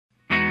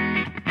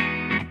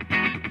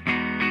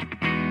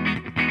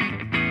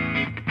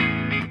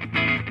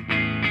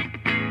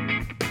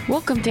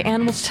Welcome to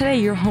Animals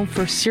Today, your home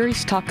for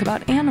serious talk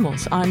about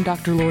animals. I'm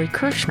Dr. Lori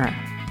Kirshner.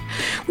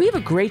 We have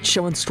a great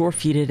show in store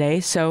for you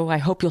today, so I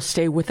hope you'll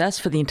stay with us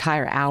for the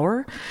entire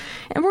hour.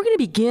 And we're going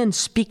to begin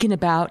speaking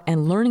about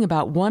and learning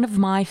about one of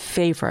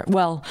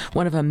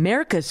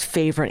America's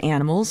favorite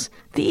animals,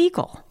 the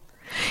eagle.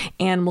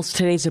 Animals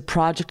Today is a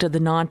project of the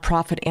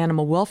nonprofit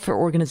animal welfare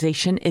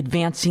organization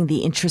Advancing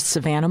the Interests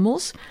of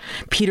Animals.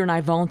 Peter and I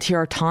volunteer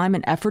our time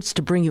and efforts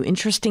to bring you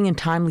interesting and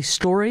timely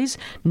stories,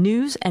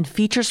 news, and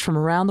features from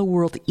around the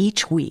world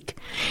each week.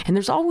 And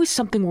there's always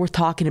something worth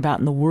talking about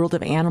in the world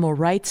of animal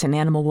rights and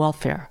animal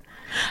welfare.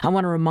 I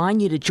want to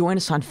remind you to join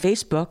us on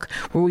Facebook,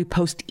 where we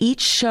post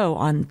each show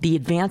on the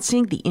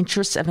Advancing the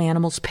Interests of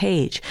Animals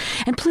page.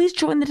 And please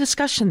join the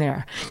discussion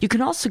there. You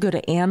can also go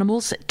to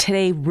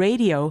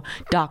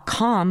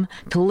animalstodayradio.com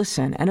to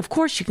listen. And of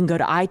course, you can go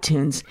to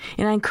iTunes,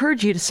 and I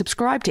encourage you to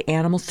subscribe to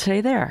Animals Today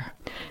there.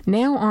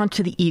 Now on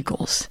to the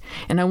eagles.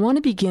 And I want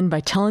to begin by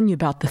telling you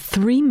about the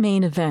three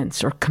main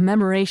events or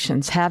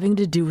commemorations having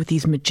to do with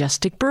these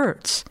majestic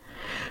birds.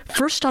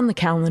 First on the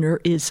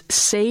calendar is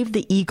Save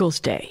the Eagles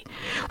Day,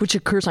 which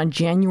occurs on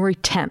January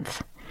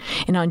 10th.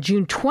 And on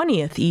June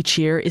 20th each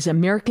year is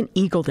American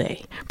Eagle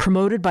Day,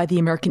 promoted by the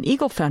American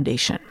Eagle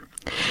Foundation.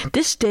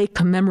 This day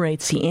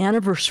commemorates the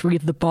anniversary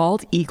of the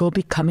bald eagle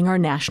becoming our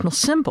national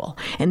symbol,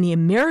 and the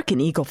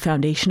American Eagle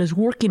Foundation is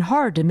working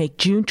hard to make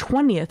June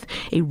 20th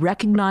a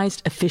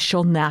recognized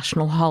official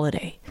national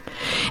holiday.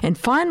 And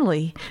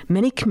finally,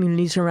 many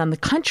communities around the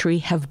country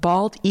have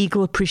bald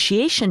eagle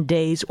appreciation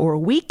days or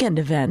weekend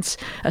events,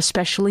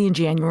 especially in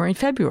January and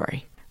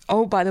February.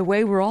 Oh, by the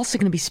way, we're also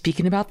going to be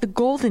speaking about the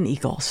golden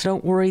eagle, so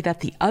don't worry that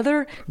the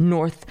other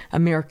North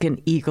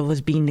American eagle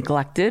is being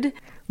neglected.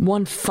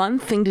 One fun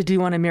thing to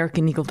do on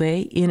American Eagle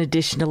Day, in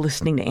addition to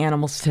listening to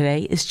Animals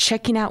Today, is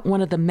checking out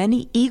one of the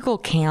many eagle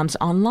cams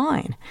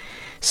online.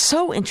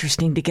 So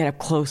interesting to get up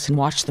close and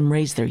watch them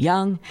raise their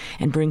young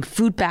and bring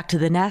food back to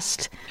the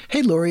nest.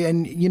 Hey, Lori,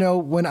 and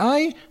when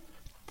I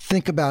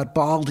think about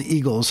bald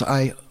eagles,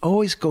 I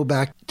always go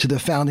back to the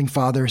founding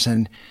fathers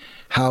and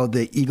how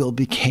the eagle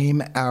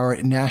became our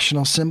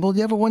national symbol. Do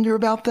you ever wonder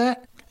about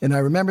that? And I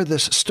remember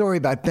this story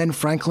about Ben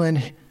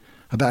Franklin,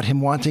 about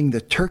him wanting the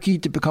turkey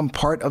to become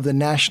part of the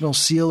national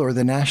seal or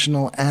the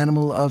national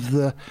animal of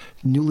the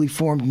newly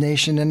formed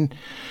nation. And,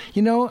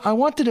 I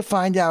wanted to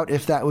find out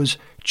if that was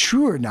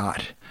true or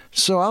not.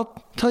 So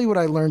I'll tell you what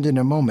I learned in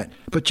a moment.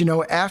 But,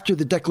 after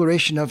the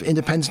Declaration of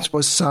Independence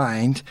was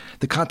signed,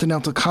 the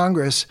Continental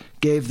Congress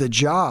gave the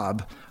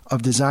job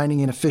of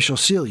designing an official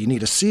seal. You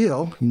need a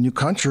seal, a new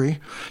country,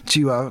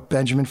 to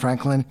Benjamin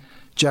Franklin,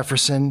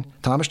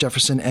 Thomas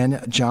Jefferson,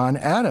 and John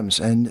Adams.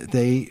 And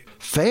they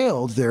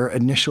failed their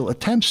initial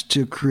attempts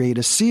to create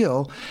a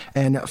seal.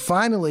 And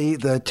finally,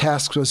 the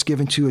task was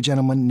given to a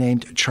gentleman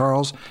named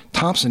Charles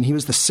Thomson. He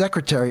was the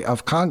Secretary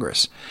of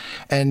Congress.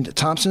 And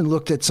Thomson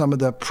looked at some of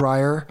the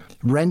prior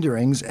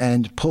renderings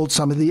and pulled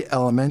some of the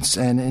elements.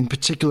 And in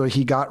particular,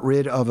 he got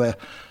rid of a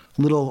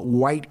little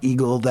white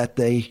eagle that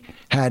they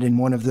had in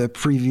one of the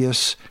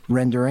previous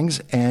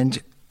renderings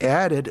and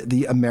added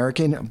the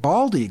American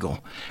bald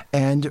eagle.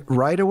 And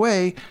right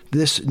away,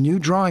 this new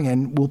drawing,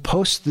 and we'll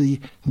post the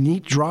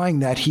neat drawing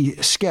that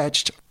he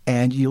sketched,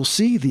 and you'll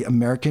see the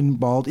American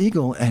bald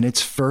eagle and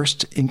its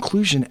first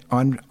inclusion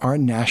on our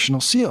national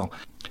seal.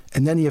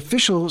 And then the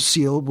official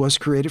seal was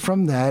created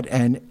from that,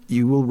 and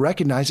you will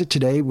recognize it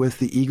today with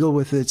the eagle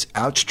with its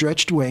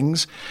outstretched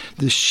wings,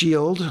 the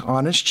shield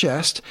on its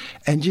chest.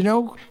 And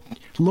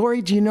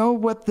Lori, do you know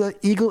what the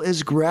eagle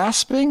is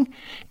grasping?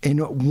 In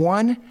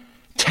one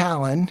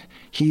talon,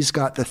 he's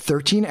got the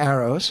 13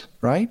 arrows,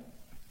 right?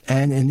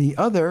 And in the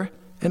other,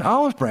 an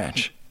olive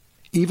branch.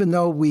 Even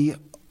though we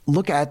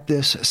look at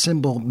this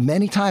symbol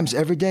many times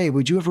every day,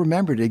 would you have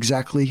remembered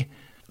exactly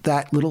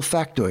that little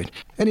factoid?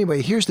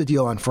 Anyway, here's the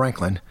deal on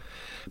Franklin.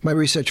 My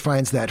research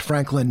finds that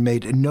Franklin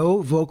made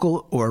no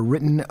vocal or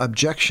written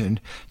objection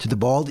to the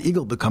bald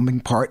eagle becoming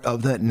part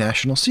of the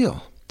national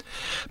seal.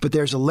 But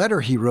there's a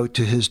letter he wrote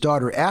to his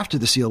daughter after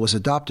the seal was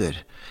adopted,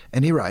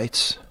 and he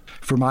writes,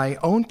 "For my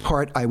own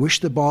part, I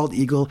wish the bald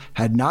eagle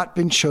had not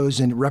been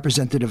chosen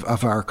representative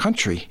of our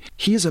country.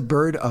 He is a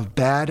bird of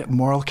bad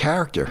moral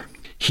character.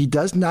 He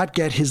does not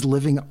get his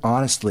living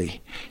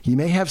honestly. You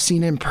may have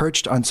seen him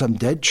perched on some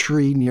dead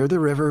tree near the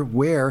river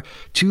where,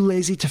 too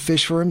lazy to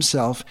fish for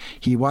himself,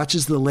 he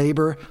watches the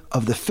labor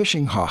of the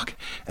fishing hawk.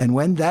 And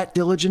when that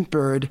diligent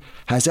bird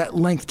has at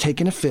length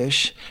taken a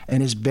fish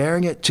and is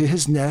bearing it to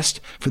his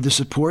nest for the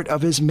support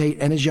of his mate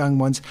and his young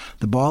ones,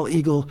 the bald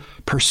eagle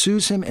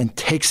pursues him and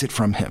takes it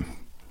from him."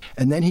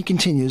 And then he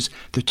continues,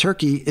 "The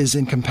turkey is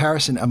in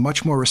comparison a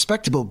much more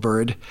respectable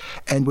bird,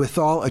 and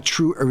withal a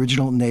true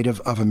original native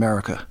of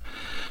America."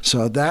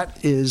 So that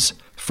is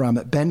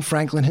from Ben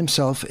Franklin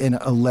himself in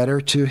a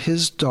letter to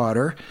his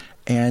daughter,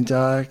 and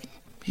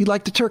he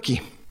liked the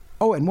turkey.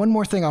 Oh, and one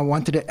more thing I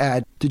wanted to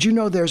add. Did you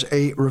know there's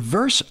a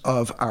reverse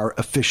of our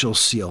official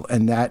seal,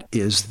 and that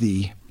is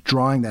the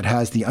drawing that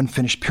has the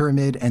unfinished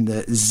pyramid and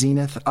the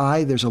zenith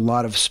eye? There's a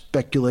lot of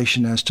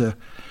speculation as to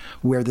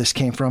where this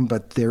came from,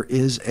 but there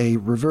is a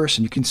reverse,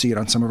 and you can see it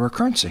on some of our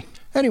currency.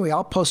 Anyway,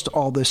 I'll post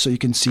all this so you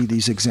can see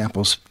these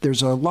examples.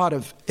 There's a lot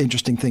of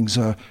interesting things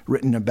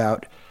written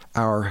about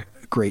our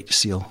great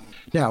seal.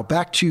 Now,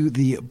 back to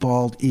the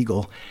bald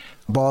eagle.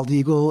 Bald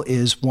eagle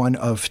is one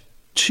of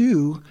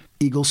two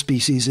eagle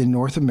species in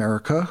North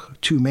America,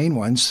 two main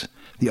ones,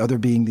 the other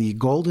being the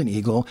golden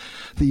eagle.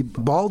 The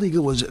bald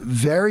eagle was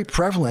very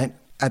prevalent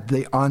at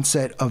the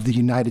onset of the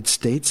United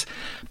States,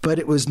 but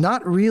it was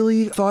not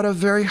really thought of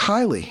very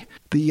highly.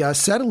 The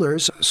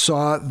settlers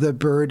saw the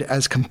bird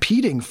as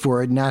competing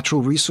for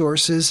natural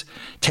resources,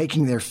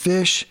 taking their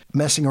fish,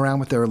 messing around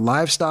with their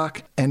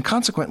livestock, and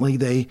consequently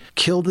they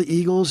killed the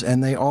eagles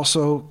and they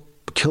also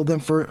killed them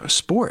for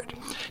sport.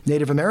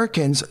 Native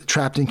Americans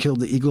trapped and killed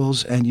the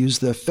eagles and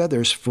used the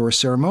feathers for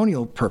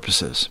ceremonial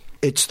purposes.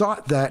 It's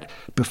thought that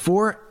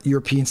before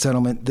European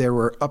settlement, there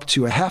were up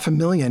to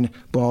 500,000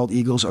 bald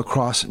eagles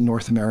across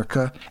North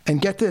America.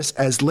 And get this,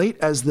 as late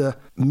as the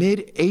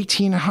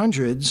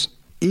mid-1800s,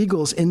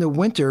 eagles in the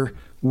winter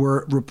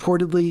were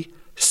reportedly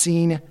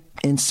seen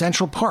in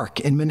Central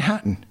Park in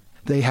Manhattan.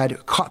 They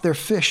had caught their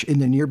fish in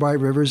the nearby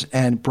rivers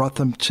and brought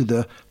them to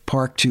the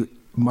park to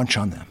munch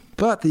on them.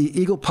 But the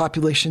eagle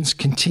populations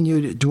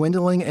continued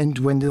dwindling,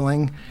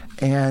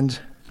 and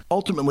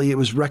ultimately it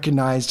was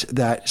recognized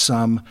that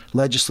some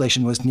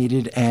legislation was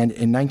needed, and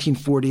in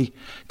 1940,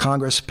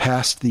 Congress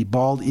passed the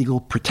Bald Eagle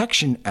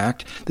Protection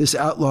Act. This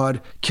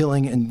outlawed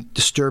killing and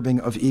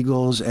disturbing of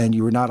eagles, and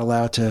you were not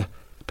allowed to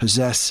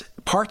possess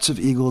parts of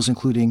eagles,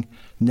 including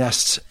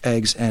nests,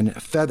 eggs, and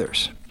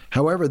feathers.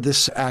 However,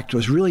 this act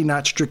was really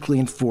not strictly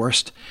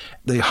enforced.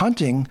 The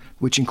hunting,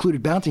 which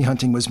included bounty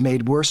hunting, was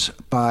made worse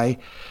by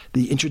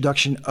the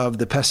introduction of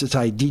the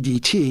pesticide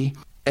DDT,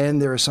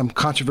 and there is some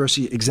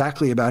controversy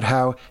exactly about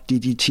how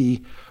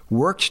DDT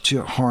worked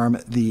to harm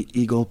the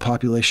eagle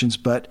populations,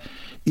 but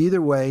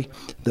either way,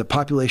 the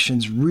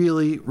populations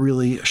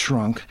really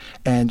shrunk.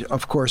 And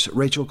of course,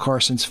 Rachel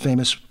Carson's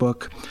famous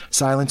book,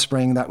 Silent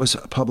Spring, that was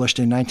published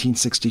in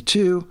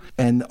 1962,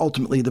 and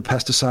ultimately the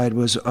pesticide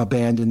was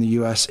banned in the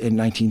U.S. in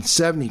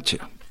 1972.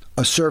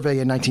 A survey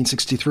in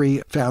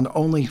 1963 found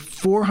only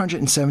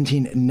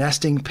 417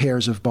 nesting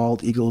pairs of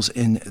bald eagles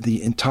in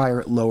the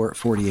entire lower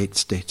 48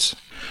 states.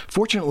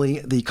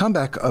 Fortunately, the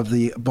comeback of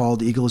the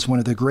bald eagle is one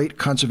of the great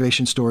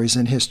conservation stories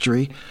in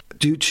history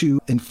due to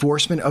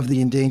enforcement of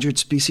the Endangered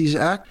Species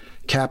Act,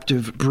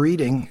 captive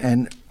breeding,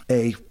 and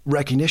a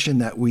recognition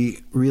that we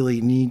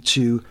really need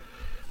to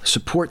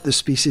support the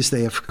species.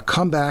 They have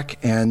come back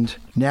and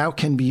now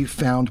can be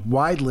found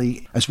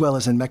widely, as well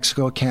as in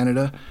Mexico,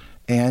 Canada,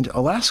 and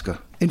Alaska.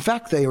 In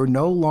fact, they are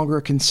no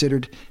longer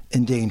considered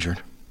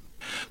endangered.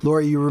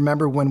 Lori, you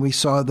remember when we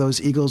saw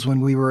those eagles when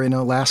we were in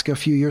Alaska a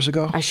few years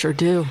ago? I sure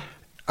do.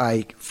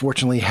 I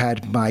fortunately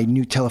had my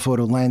new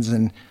telephoto lens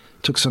and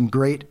took some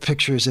great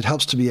pictures. It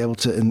helps to be able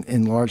to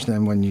enlarge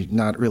them when you're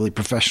not really a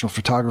professional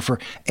photographer.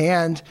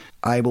 And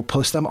I will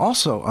post them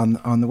also on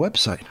the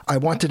website. I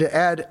wanted to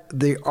add,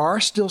 there are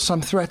still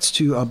some threats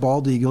to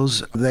bald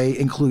eagles. They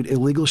include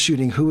illegal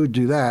shooting. Who would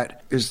do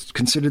that? Is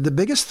considered the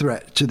biggest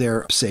threat to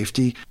their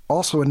safety.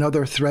 Also,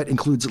 another threat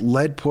includes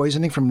lead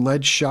poisoning from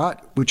lead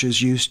shot, which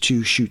is used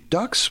to shoot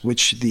ducks,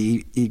 which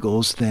the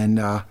eagles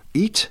then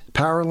eat.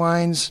 Power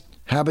lines,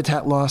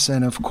 habitat loss,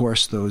 and of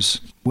course,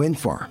 those wind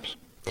farms.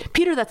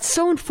 Peter, that's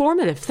so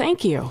informative.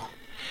 Thank you.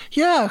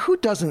 Yeah, who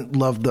doesn't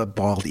love the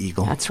bald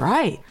eagle? That's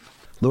right.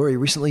 Lori,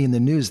 recently in the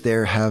news,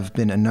 there have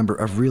been a number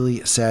of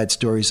really sad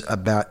stories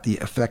about the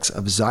effects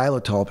of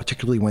xylitol,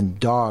 particularly when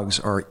dogs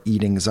are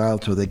eating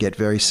xylitol. They get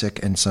very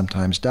sick and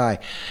sometimes die.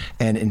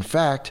 And in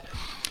fact,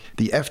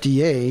 the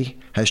FDA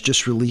has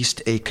just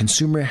released a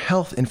consumer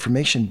health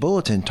information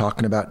bulletin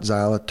talking about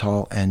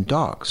xylitol and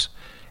dogs.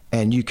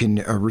 And you can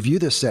review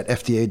this at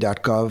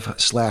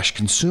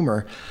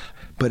fda.gov/consumer.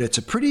 But it's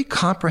a pretty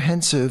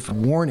comprehensive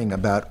warning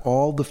about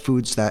all the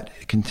foods that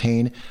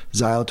contain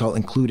xylitol,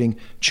 including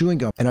chewing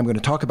gum. And I'm going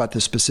to talk about the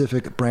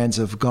specific brands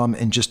of gum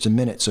in just a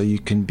minute so you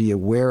can be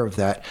aware of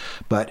that.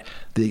 But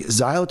the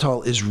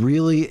xylitol is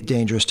really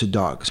dangerous to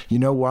dogs. You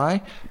know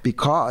why?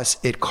 Because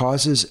it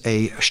causes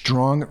a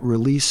strong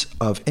release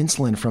of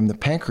insulin from the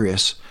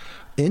pancreas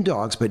in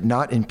dogs, but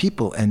not in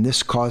people. And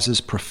this causes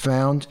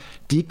profound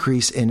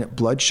decrease in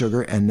blood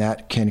sugar, and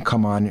that can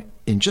come on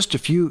in just a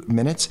few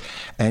minutes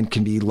and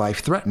can be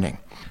life-threatening.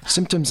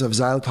 Symptoms of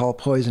xylitol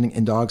poisoning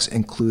in dogs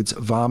includes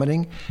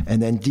vomiting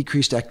and then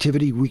decreased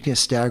activity, weakness,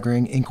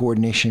 staggering,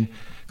 incoordination,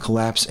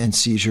 collapse, and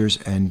seizures,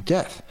 and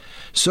death.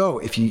 So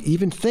if you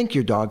even think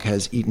your dog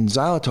has eaten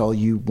xylitol,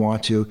 you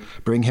want to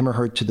bring him or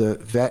her to the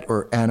vet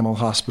or animal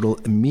hospital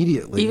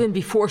immediately. Even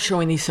before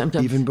showing these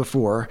symptoms. Even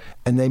before.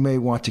 And they may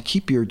want to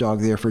keep your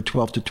dog there for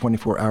 12 to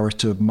 24 hours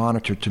to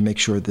monitor to make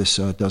sure this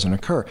doesn't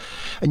occur.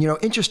 And,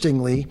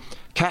 interestingly,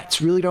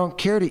 cats really don't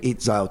care to eat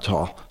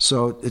xylitol,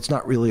 so it's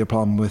not really a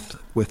problem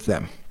with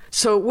them.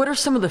 So what are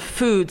some of the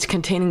foods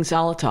containing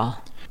xylitol?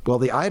 Well,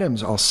 the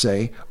items, I'll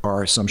say,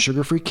 are some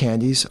sugar-free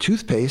candies,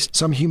 toothpaste.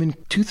 Some human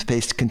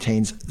toothpaste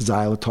contains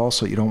xylitol,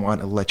 so you don't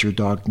want to let your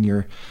dog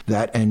near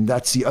that. And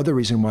that's the other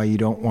reason why you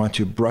don't want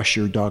to brush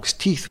your dog's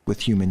teeth with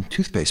human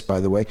toothpaste,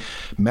 by the way.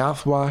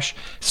 Mouthwash,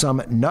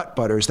 some nut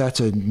butters. That's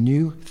a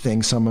new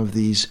thing. Some of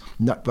these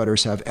nut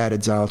butters have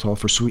added xylitol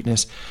for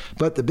sweetness.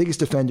 But the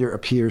biggest offender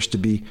appears to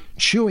be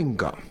chewing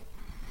gum.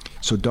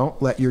 So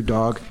don't let your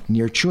dog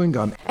near chewing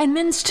gum. And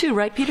mints too,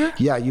 right, Peter?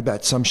 Yeah, you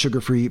bet. Some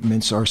sugar-free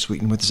mints are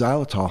sweetened with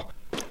xylitol.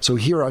 So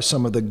here are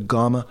some of the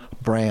gum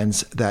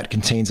brands that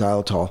contain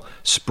xylitol.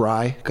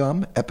 Spry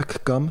gum,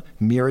 Epic gum,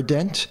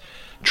 Miradent,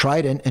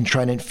 Trident and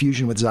Trident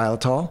Fusion with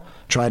xylitol,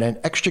 Trident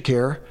Extra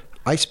Care,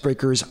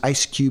 Icebreakers,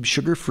 Ice Cube,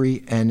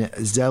 sugar-free, and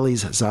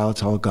Zelly's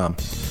xylitol gum.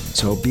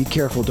 So be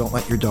careful. Don't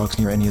let your dogs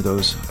near any of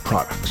those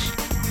products.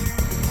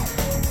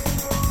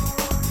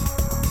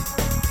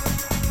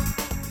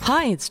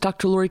 Hi, it's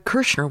Dr. Lori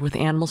Kirshner with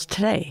Animals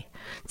Today.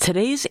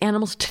 Today's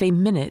Animals Today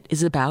Minute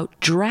is about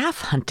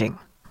giraffe hunting.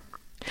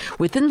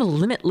 Within the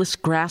limitless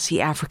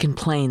grassy African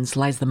plains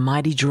lies the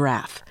mighty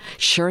giraffe,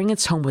 sharing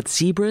its home with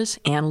zebras,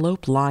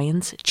 antelope,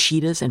 lions,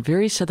 cheetahs, and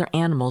various other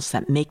animals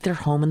that make their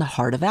home in the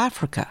heart of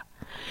Africa.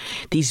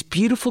 These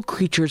beautiful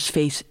creatures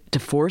face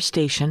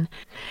deforestation,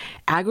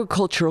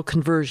 agricultural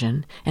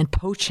conversion, and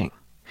poaching.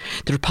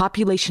 Their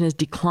population has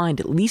declined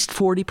at least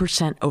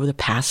 40% over the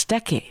past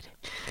decade.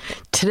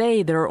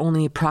 Today, there are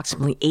only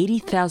approximately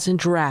 80,000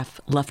 giraffe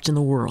left in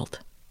the world.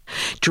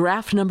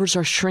 Giraffe numbers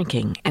are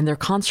shrinking, and their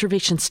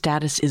conservation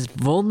status is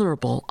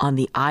vulnerable on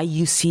the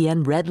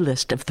IUCN Red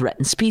List of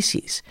threatened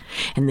species,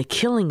 and the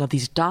killing of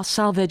these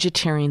docile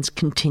vegetarians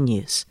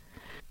continues.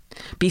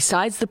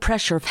 Besides the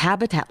pressure of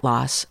habitat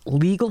loss,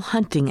 legal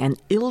hunting and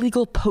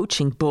illegal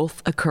poaching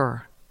both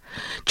occur.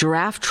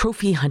 Giraffe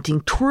trophy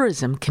hunting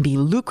tourism can be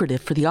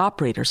lucrative for the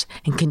operators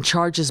and can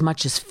charge as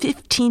much as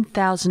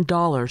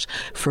 $15,000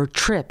 for a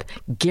trip,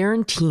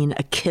 guaranteeing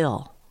a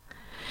kill.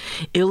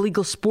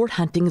 Illegal sport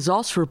hunting is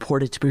also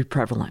reported to be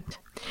prevalent.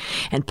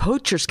 And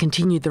poachers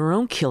continue their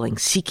own killing,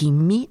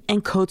 seeking meat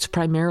and coats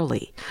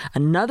primarily.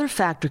 Another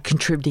factor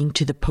contributing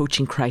to the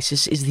poaching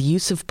crisis is the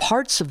use of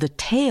parts of the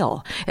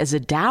tail as a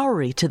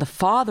dowry to the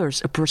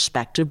fathers of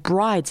prospective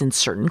brides in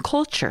certain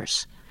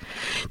cultures.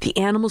 The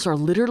animals are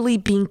literally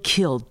being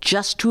killed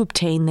just to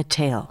obtain the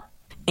tail.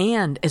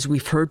 And, as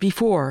we've heard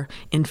before,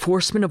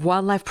 enforcement of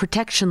wildlife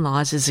protection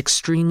laws is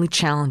extremely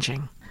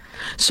challenging.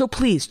 So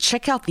please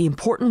check out the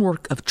important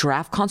work of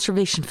Giraffe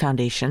Conservation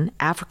Foundation,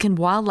 African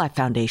Wildlife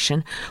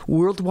Foundation,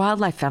 World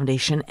Wildlife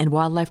Foundation, and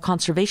Wildlife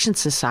Conservation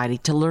Society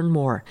to learn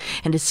more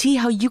and to see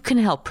how you can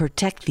help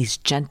protect these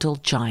gentle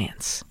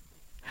giants.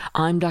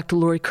 I'm Dr.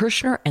 Lori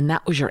Kirshner, and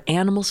that was your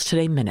Animals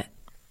Today Minute.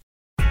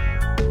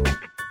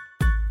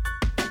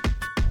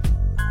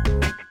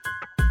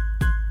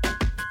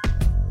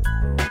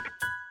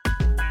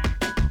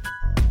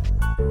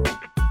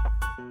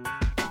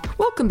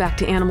 Welcome back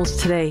to Animals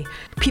Today.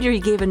 Peter, you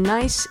gave a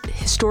nice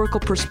historical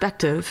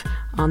perspective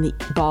on the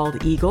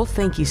bald eagle.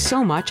 Thank you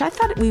so much. I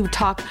thought we would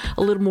talk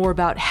a little more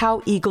about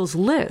how eagles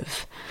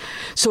live.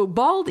 So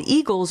bald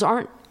eagles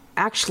aren't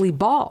actually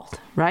bald,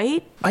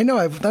 right? I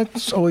know.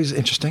 That's always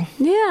interesting.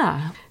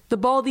 Yeah. The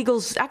bald eagle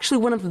is actually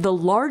one of the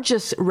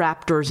largest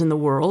raptors in the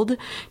world.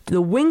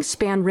 The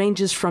wingspan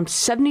ranges from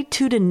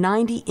 72 to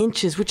 90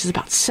 inches, which is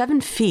about 7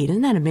 feet.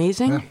 Isn't that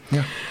amazing?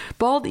 Yeah.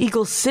 Bald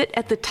eagles sit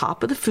at the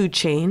top of the food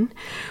chain.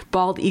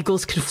 Bald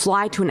eagles can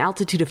fly to an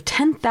altitude of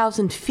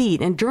 10,000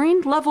 feet, and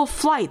during level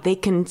flight, they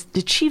can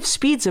achieve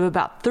speeds of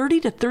about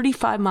 30 to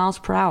 35 miles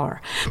per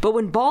hour. But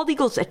when bald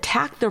eagles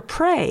attack their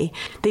prey,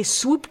 they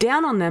swoop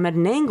down on them at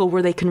an angle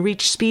where they can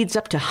reach speeds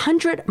up to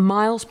 100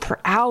 miles per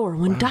hour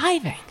when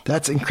diving.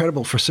 That's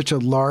incredible for such a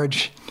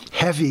large,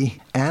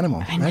 heavy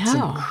animal. I know. That's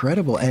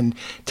incredible. And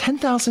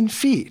 10,000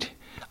 feet.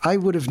 I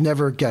would have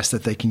never guessed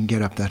that they can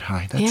get up that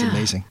high. That's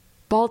amazing.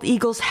 Bald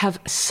eagles have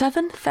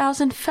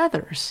 7,000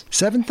 feathers.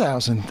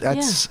 7,000.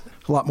 That's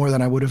a lot more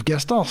than I would have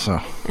guessed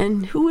also.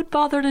 And who would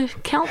bother to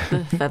count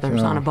the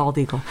feathers on a bald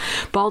eagle?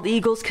 Bald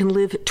eagles can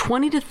live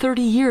 20 to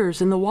 30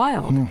 years in the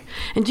wild.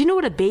 And do you know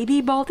what a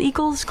baby bald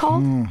eagle is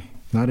called?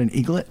 Not an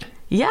eaglet?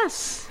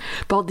 Yes.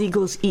 Bald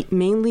eagles eat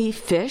mainly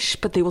fish,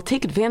 but they will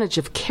take advantage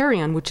of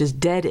carrion, which is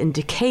dead and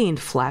decaying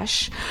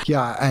flesh.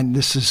 Yeah, and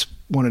this is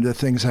one of the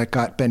things that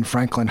got Ben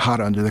Franklin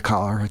hot under the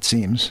collar, it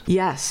seems.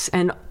 Yes,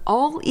 and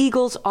all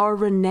eagles are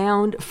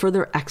renowned for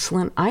their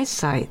excellent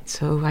eyesight.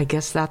 So I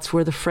guess that's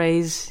where the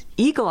phrase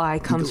eagle eye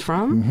comes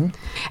from.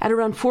 At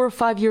around 4 or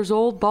 5 years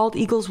old, bald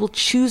eagles will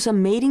choose a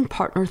mating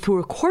partner through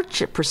a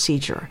courtship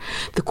procedure.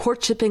 The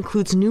courtship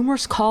includes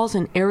numerous calls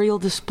and aerial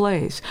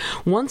displays.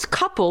 Once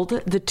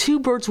coupled, the two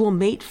birds will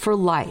mate for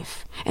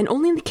life. And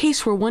only in the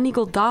case where one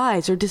eagle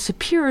dies or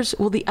disappears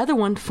will the other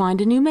one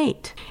find a new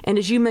mate. And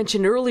as you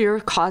mentioned earlier,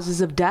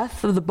 causes of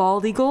death of the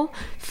bald eagle: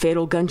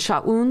 fatal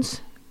gunshot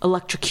wounds,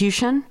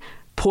 electrocution,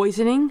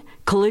 poisoning,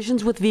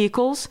 collisions with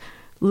vehicles,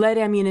 lead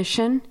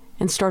ammunition,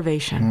 and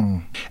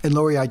starvation. And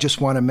Lori, I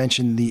just want to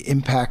mention the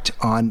impact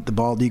on the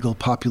bald eagle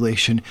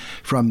population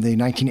from the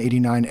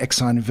 1989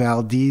 Exxon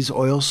Valdez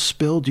oil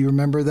spill. Do you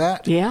remember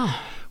that? Yeah.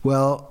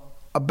 Well,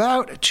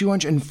 about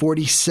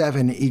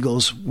 247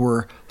 eagles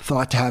were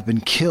thought to have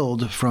been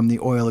killed from the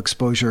oil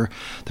exposure.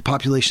 The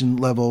population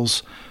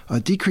levels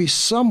decreased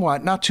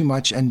somewhat, not too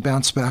much, and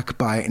bounced back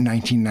by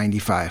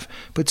 1995.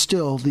 But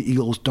still, the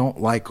eagles don't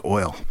like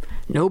oil.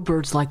 No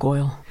birds like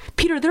oil.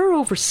 Peter, there are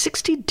over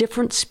 60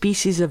 different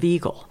species of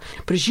eagle.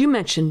 But as you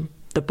mentioned,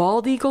 the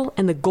bald eagle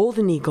and the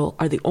golden eagle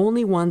are the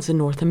only ones in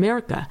North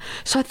America.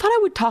 So I thought I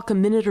would talk a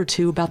minute or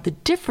two about the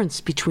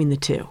difference between the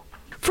two.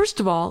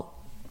 First of all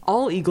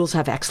eagles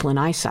have excellent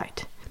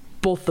eyesight.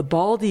 Both the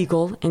bald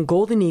eagle and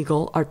golden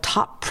eagle are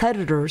top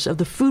predators of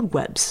the food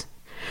webs.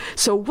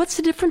 So what's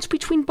the difference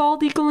between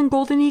bald eagle and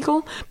golden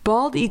eagle?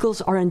 Bald eagles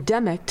are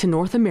endemic to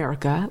North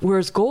America,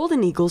 whereas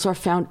golden eagles are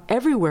found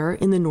everywhere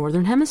in the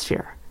northern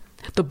hemisphere.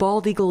 The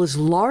bald eagle is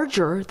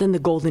larger than the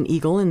golden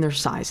eagle in their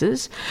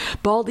sizes.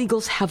 Bald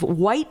eagles have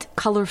white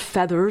color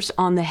feathers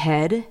on the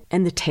head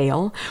and the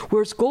tail,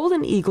 whereas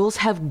golden eagles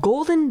have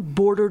golden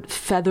bordered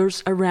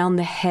feathers around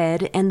the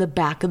head and the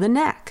back of the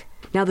neck.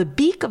 Now, the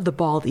beak of the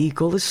bald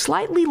eagle is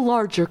slightly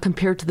larger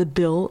compared to the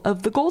bill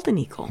of the golden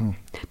eagle.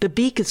 The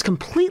beak is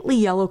completely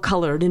yellow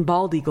colored in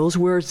bald eagles,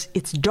 whereas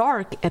it's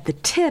dark at the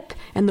tip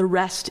and the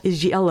rest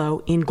is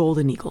yellow in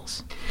golden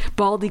eagles.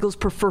 Bald eagles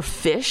prefer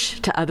fish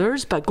to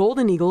others, but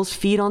golden eagles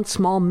feed on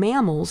small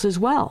mammals as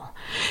well.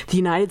 The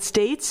United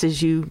States,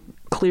 as you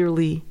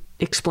clearly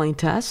explained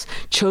to us,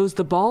 chose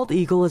the bald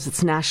eagle as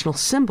its national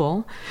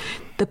symbol.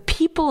 The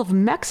people of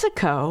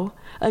Mexico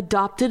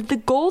adopted the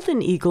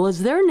golden eagle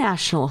as their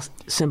national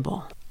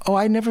symbol. Oh,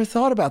 I never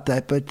thought about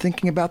that, but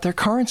thinking about their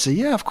currency,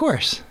 yeah, of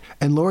course.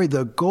 And Lori,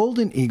 the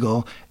golden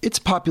eagle, its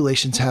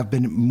populations have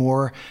been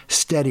more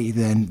steady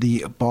than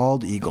the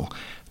bald eagle.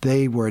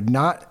 They were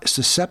not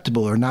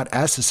susceptible or not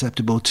as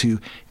susceptible to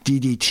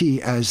DDT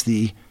as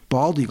the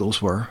bald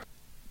eagles were.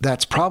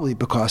 That's probably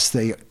because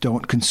they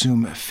don't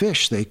consume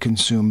fish. They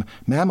consume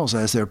mammals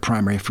as their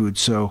primary food.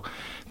 So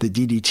the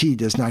DDT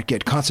does not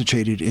get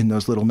concentrated in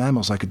those little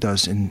mammals like it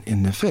does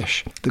in the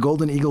fish. The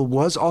golden eagle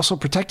was also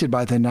protected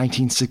by the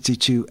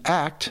 1962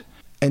 Act.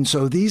 And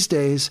so these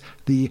days,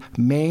 the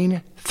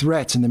main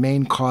threats and the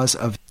main cause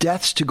of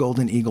deaths to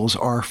golden eagles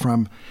are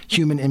from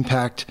human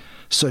impact,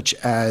 such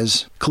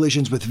as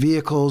collisions with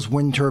vehicles,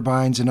 wind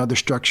turbines, and other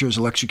structures,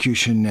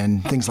 electrocution,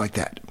 and things like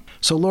that.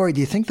 So, Lori, do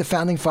you think the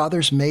Founding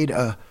Fathers made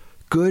a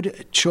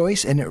good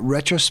choice in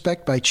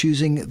retrospect by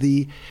choosing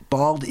the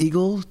bald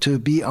eagle to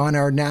be on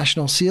our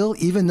national seal,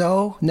 even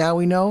though now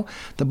we know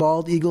the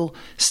bald eagle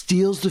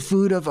steals the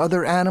food of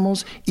other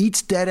animals,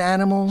 eats dead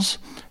animals,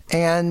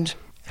 and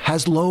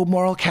has low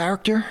moral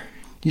character?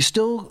 You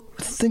still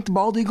think the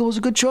bald eagle was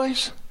a good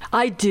choice?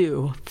 I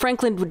do.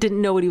 Franklin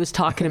didn't know what he was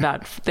talking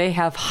about. They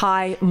have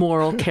high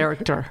moral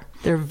character.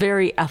 They're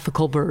very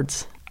ethical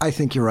birds. I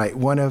think you're right.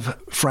 One of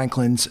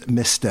Franklin's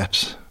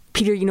missteps.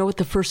 Peter, you know what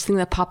the first thing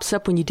that pops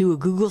up when you do a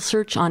Google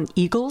search on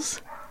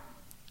eagles?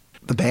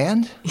 The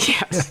band?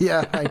 Yes.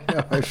 Yeah, I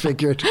know. I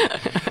figured.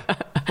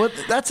 But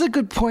that's a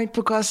good point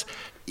because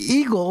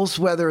eagles,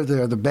 whether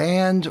they're the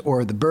band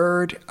or the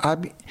bird,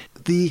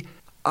 the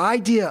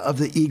idea of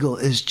the eagle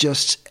is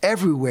just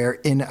everywhere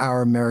in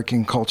our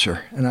American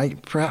culture,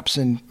 and perhaps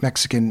in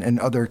Mexican and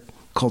other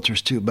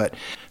cultures too. But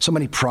so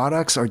many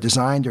products are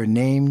designed or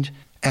named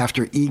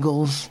after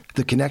eagles.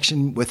 The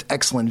connection with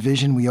excellent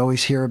vision, we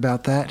always hear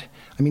about that.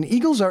 I mean,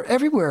 eagles are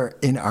everywhere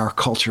in our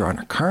culture, on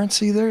our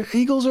currency.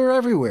 Eagles are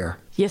everywhere.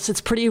 Yes, it's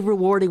pretty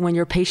rewarding when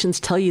your patients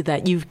tell you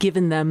that you've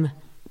given them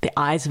the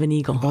eyes of an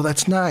eagle. Oh,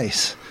 that's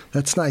nice.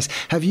 That's nice.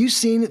 Have you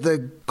seen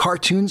the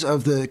cartoons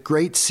of the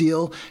Great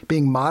Seal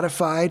being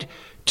modified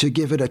to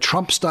give it a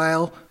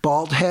Trump-style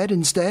bald head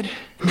instead?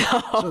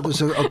 No.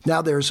 So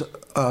now there's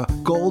a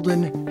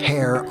golden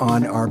hair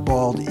on our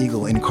bald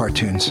eagle in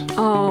cartoons.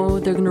 Oh,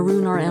 they're going to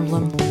ruin our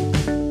emblem.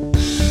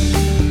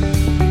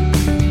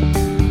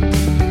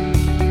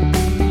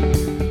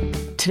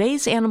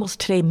 Today's Animals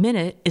Today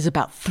Minute is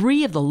about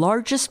 3 of the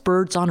largest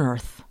birds on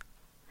Earth.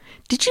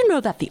 Did you know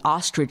that the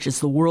ostrich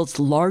is the world's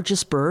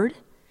largest bird?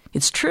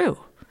 It's true.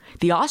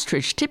 The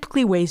ostrich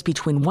typically weighs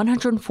between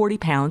 140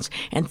 pounds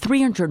and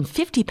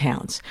 350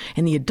 pounds,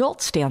 and the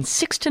adult stands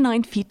 6 to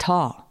 9 feet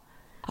tall.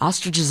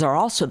 Ostriches are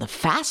also the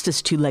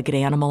fastest two-legged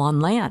animal on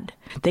land.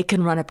 They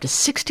can run up to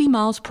 60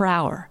 miles per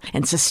hour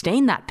and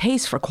sustain that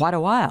pace for quite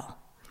a while.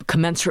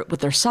 Commensurate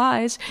with their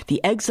size,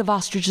 the eggs of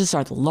ostriches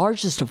are the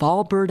largest of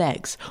all bird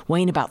eggs,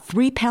 weighing about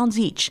 3 pounds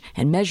each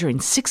and measuring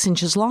 6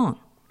 inches long.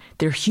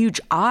 Their huge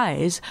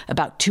eyes,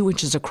 about 2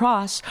 inches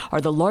across,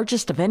 are the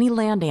largest of any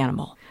land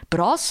animal, but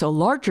also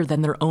larger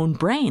than their own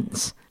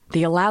brains.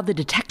 They allow the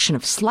detection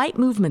of slight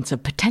movements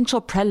of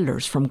potential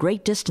predators from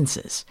great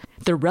distances.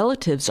 Their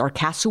relatives are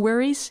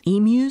cassowaries,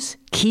 emus,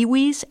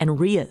 kiwis, and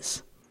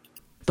rheas.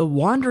 The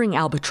wandering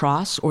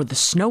albatross, or the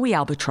snowy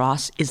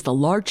albatross, is the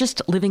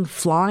largest living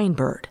flying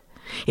bird.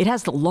 It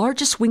has the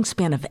largest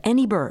wingspan of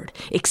any bird,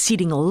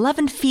 exceeding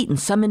 11 feet in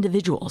some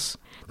individuals.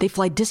 They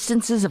fly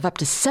distances of up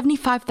to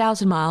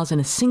 75,000 miles in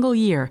a single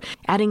year,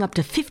 adding up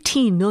to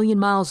 15 million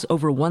miles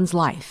over one's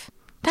life.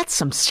 That's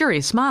some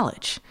serious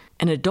mileage.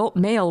 An adult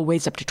male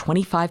weighs up to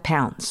 25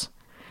 pounds.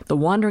 The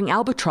wandering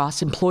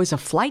albatross employs a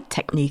flight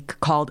technique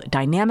called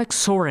dynamic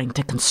soaring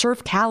to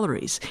conserve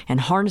calories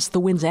and harness the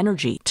wind's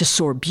energy to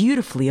soar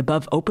beautifully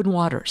above open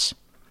waters.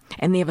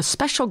 And they have a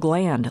special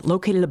gland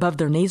located above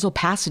their nasal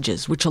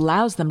passages which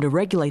allows them to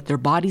regulate their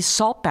body's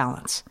salt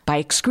balance by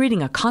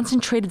excreting a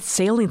concentrated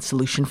saline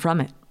solution from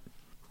it.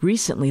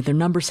 Recently, their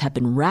numbers have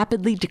been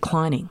rapidly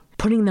declining,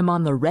 putting them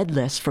on the red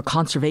list for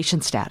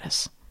conservation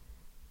status.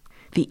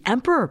 The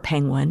emperor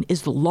penguin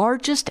is the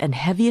largest and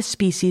heaviest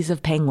species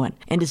of penguin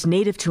and is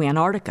native to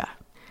Antarctica.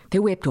 They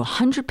weigh up to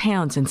 100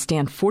 pounds and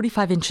stand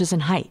 45 inches in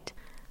height.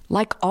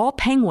 Like all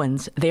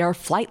penguins, they are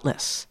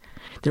flightless.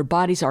 Their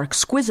bodies are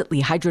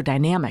exquisitely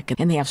hydrodynamic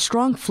and they have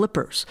strong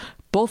flippers,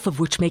 both of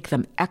which make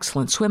them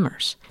excellent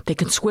swimmers. They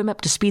can swim up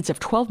to speeds of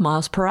 12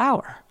 miles per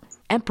hour.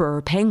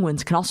 Emperor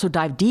penguins can also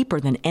dive deeper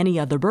than any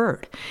other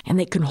bird, and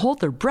they can hold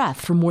their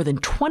breath for more than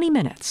 20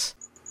 minutes.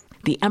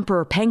 The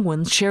emperor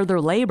penguins share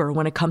their labor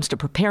when it comes to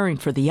preparing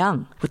for the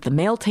young, with the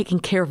male taking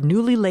care of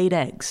newly laid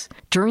eggs.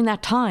 During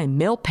that time,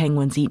 male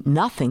penguins eat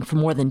nothing for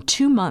more than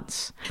 2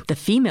 months. The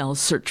females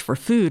search for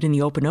food in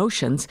the open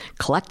oceans,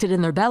 collect it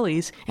in their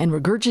bellies, and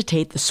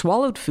regurgitate the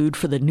swallowed food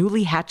for the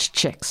newly hatched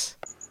chicks.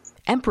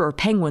 Emperor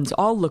penguins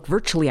all look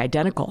virtually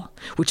identical,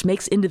 which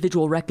makes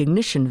individual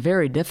recognition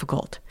very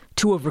difficult.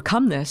 To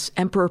overcome this,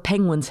 emperor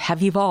penguins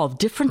have evolved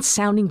different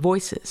sounding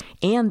voices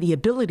and the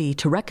ability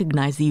to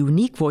recognize the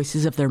unique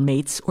voices of their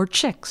mates or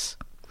chicks.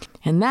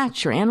 And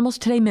that's your Animals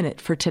Today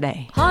Minute for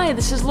today. Hi,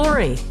 this is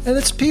Lori. And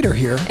it's Peter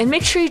here. And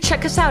make sure you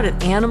check us out at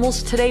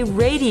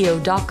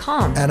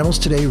animalstodayradio.com.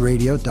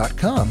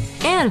 Animalstodayradio.com.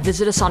 And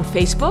visit us on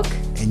Facebook.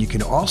 And you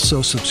can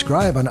also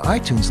subscribe on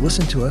iTunes.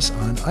 Listen to us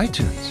on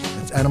iTunes.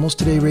 That's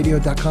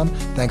animalstodayradio.com.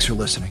 Thanks for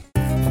listening.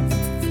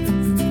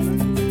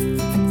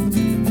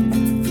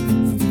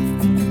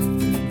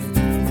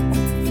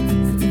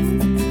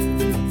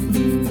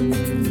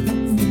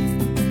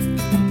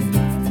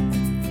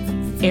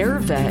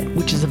 AirVet,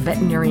 which is a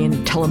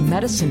veterinarian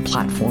telemedicine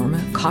platform,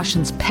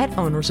 cautions pet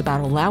owners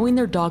about allowing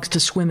their dogs to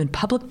swim in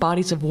public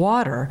bodies of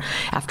water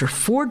after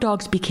 4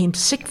 dogs became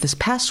sick this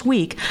past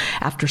week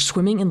after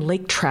swimming in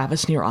Lake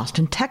Travis near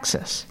Austin,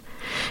 Texas.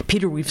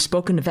 Peter, we've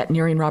spoken to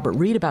veterinarian Robert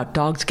Reed about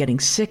dogs getting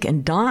sick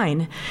and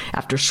dying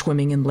after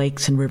swimming in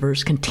lakes and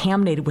rivers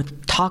contaminated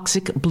with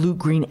toxic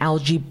blue-green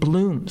algae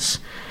blooms.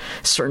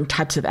 Certain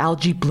types of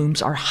algae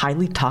blooms are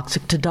highly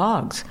toxic to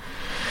dogs.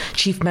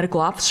 Chief Medical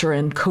Officer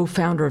and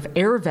co-founder of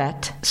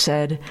AirVet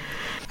said,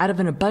 out of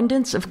an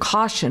abundance of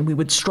caution, we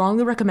would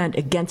strongly recommend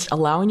against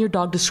allowing your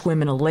dog to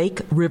swim in a lake,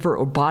 river,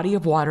 or body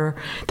of water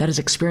that is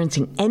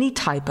experiencing any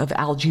type of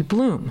algae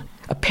bloom.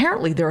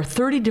 Apparently, there are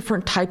 30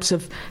 different types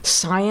of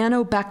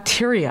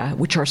cyanobacteria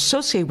which are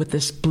associated with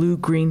this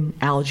blue-green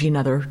algae and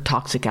other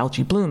toxic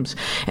algae blooms.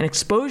 And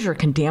exposure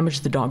can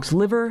damage the dog's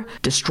liver,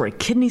 destroy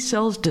kidney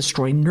cells,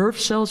 destroy nerve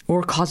cells,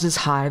 or causes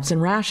hives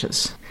and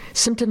rashes.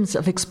 Symptoms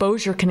of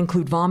exposure can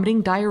include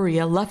vomiting,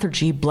 diarrhea,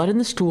 lethargy, blood in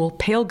the stool,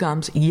 pale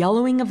gums,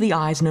 yellowing of the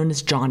eyes known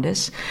as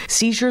jaundice,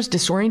 seizures,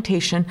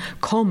 disorientation,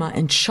 coma,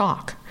 and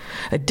shock.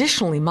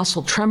 Additionally,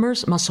 muscle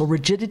tremors, muscle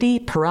rigidity,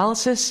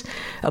 paralysis,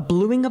 a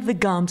bluing of the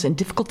gums, and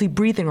difficulty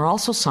breathing are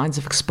also signs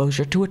of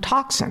exposure to a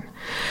toxin.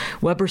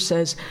 Weber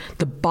says,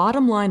 the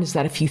bottom line is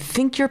that if you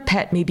think your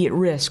pet may be at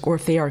risk or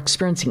if they are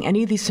experiencing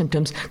any of these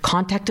symptoms,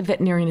 contact a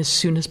veterinarian as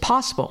soon as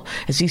possible,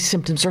 as these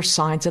symptoms are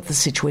signs that the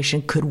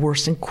situation could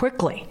worsen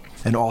quickly.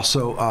 And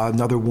also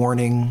another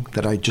warning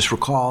that I just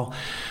recall,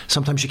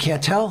 sometimes you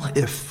can't tell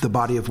if the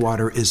body of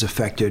water is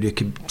affected. It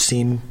could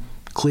seem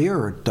clear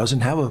or it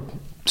doesn't have a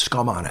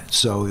scum on it.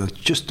 So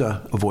just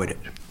avoid it.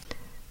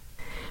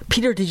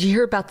 Peter, did you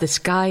hear about this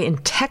guy in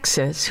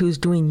Texas who was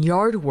doing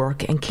yard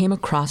work and came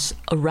across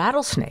a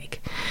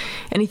rattlesnake?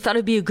 And he thought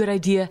it'd be a good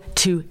idea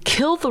to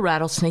kill the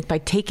rattlesnake by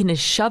taking his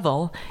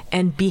shovel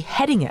and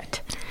beheading it.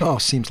 Oh,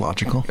 seems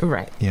logical.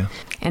 Right. Yeah.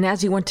 And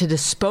as he went to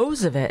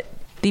dispose of it,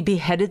 the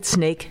beheaded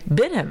snake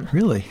bit him.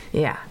 Really?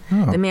 Yeah.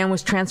 Oh. The man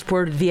was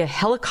transported via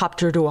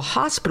helicopter to a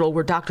hospital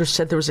where doctors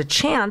said there was a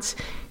chance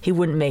he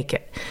wouldn't make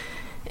it.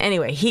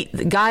 Anyway,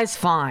 the guy's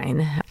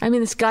fine. I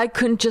mean, this guy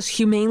couldn't just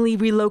humanely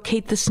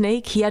relocate the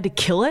snake. He had to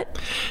kill it.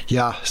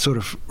 Yeah, sort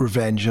of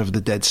revenge of the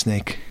dead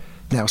snake.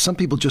 Now, some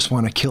people just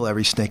want to kill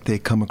every snake they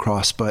come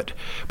across, but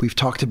we've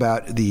talked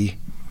about the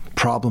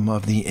problem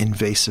of the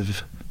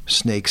invasive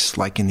snakes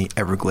like in the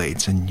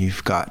Everglades, and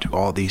you've got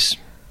all these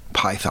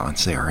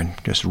pythons there and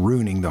just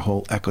ruining the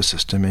whole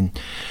ecosystem.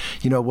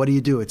 And, what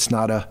do? It's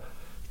not a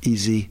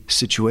easy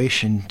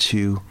situation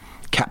to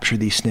capture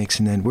these snakes,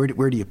 and then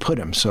where do you put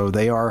them? So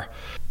they are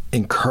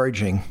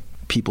encouraging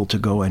people to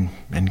go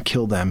and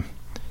kill them.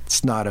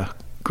 It's not a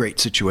great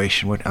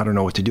situation. I don't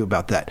know what to do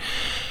about that.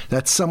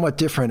 That's somewhat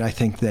different, I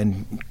think,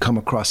 than come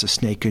across a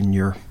snake on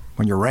your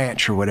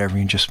ranch or whatever,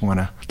 you just want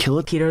to kill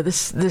it. Peter,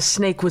 this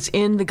snake was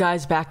in the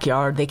guy's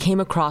backyard. They came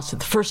across it.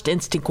 The first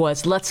instinct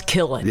was, let's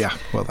kill it. Yeah,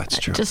 well, that's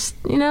true. Just,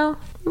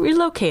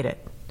 relocate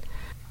it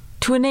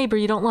to a neighbor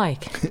you don't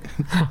like.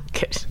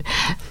 Good.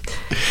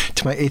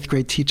 To my 8th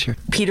grade teacher.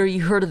 Peter,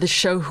 you heard of the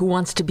show Who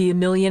Wants to Be a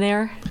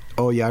Millionaire?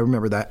 Oh, yeah, I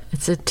remember that.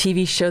 It's a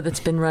TV show that's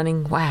been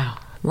running,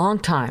 Long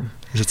time.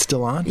 Is it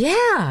still on?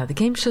 Yeah, the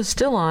game show's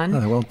still on. Oh,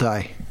 I won't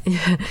die.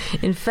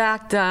 In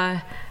fact,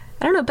 I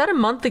don't know, about a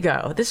month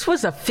ago, this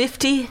was a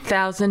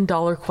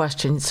 $50,000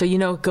 question. So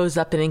it goes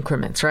up in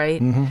increments,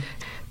 right? Mm-hmm.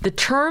 The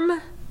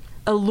term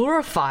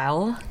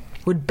allurophile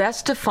would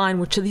best define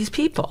which of these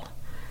people?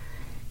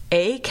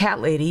 A,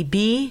 cat lady,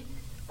 B,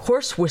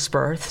 horse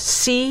whisperer,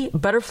 C,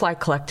 butterfly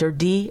collector,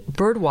 D,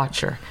 bird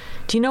watcher.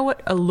 Do you know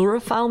what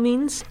allurophile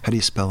means? How do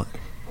you spell it?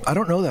 I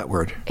don't know that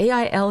word.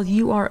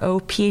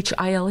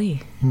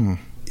 A-I-L-U-R-O-P-H-I-L-E.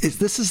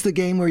 This is the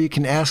game where you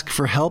can ask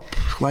for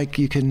help, like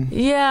you can...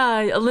 Yeah,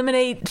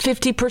 eliminate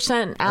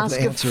 50%, ask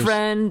a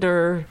friend,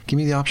 or... Give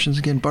me the options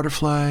again.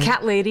 Butterfly...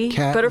 Cat lady,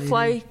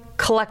 butterfly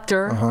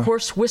collector,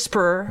 horse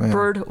whisperer,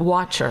 bird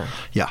watcher.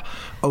 Yeah,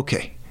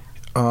 okay.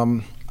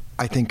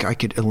 I think I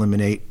could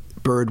eliminate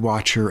bird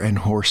watcher and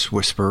horse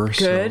whisperer.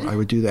 Good. So I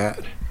would do that.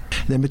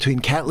 Then between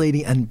cat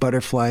lady and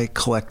butterfly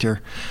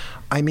collector,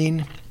 I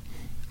mean,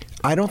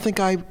 I don't think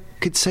I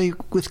could say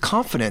with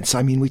confidence.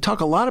 I mean, we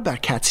talk a lot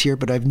about cats here,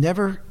 but I've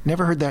never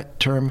heard that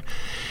term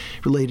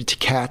related to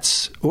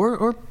cats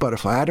or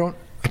butterfly.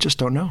 I just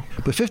don't know.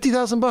 But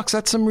 $50,000,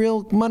 that's some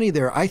real money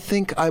there. I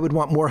think I would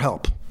want more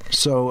help.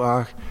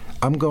 So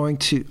I'm going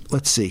to,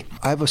 let's see.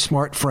 I have a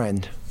smart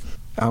friend.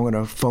 I'm going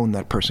to phone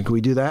that person. Can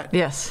we do that?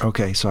 Yes.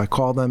 Okay, so I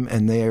call them,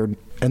 and they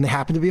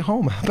happen to be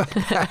home.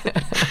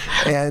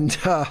 And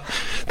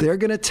they're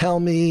going to tell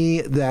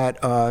me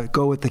that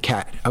go with the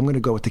cat. I'm going to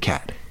go with the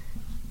cat.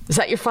 Is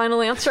that your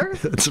final answer?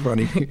 That's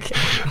funny.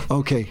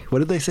 Okay, what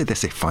did they say? They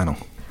say final.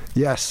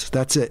 Yes,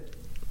 that's it.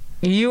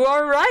 You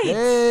are right.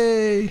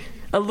 Hey!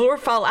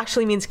 Allurophile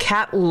actually means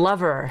cat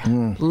lover.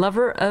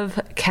 Lover of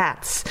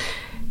cats.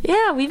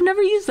 Yeah, we've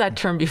never used that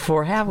term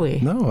before, have we?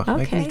 No,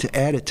 okay. I need to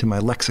add it to my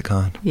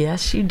lexicon.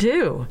 Yes, you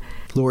do.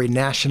 Lori,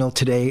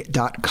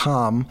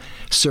 nationaltoday.com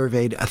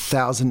surveyed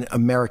 1,000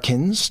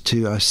 Americans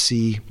to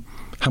see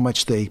how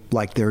much they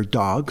like their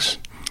dogs.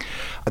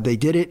 They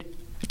did it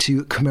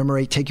to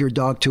commemorate Take Your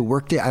Dog to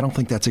Work Day. I don't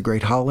think that's a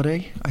great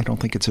holiday. I don't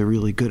think it's a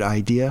really good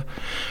idea.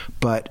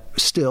 But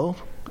still,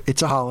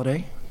 it's a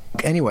holiday.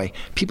 Anyway,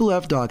 people who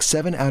have dogs,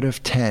 7 out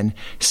of 10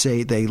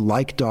 say they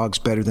like dogs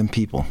better than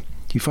people.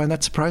 Do you find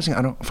that surprising?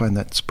 I don't find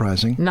that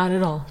surprising. Not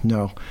at all.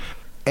 No.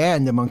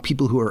 And among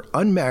people who are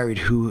unmarried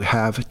who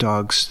have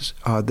dogs,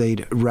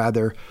 they'd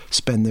rather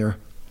spend their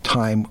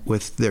time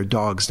with their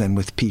dogs than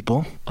with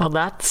people. Well,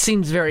 that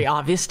seems very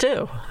obvious,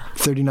 too.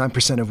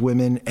 39% of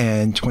women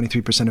and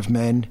 23% of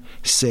men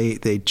say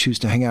they'd choose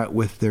to hang out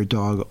with their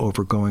dog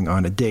over going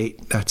on a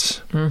date.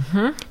 That's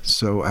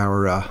so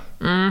our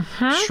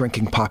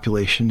shrinking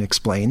population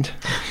explained.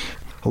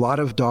 A lot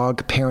of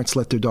dog parents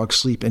let their dogs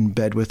sleep in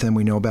bed with them.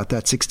 We know about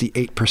that.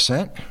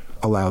 68%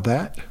 allow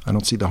that. I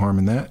don't see the harm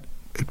in that.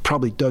 It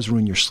probably does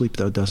ruin your sleep,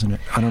 though, doesn't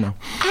it? I don't know.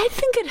 I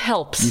think it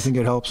helps. You think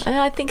it helps?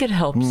 I think it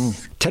helps.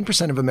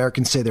 10% of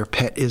Americans say their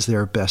pet is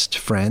their best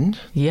friend.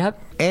 Yep.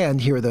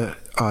 And here are the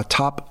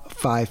top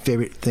 5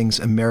 favorite things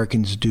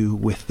Americans do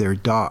with their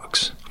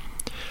dogs.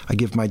 I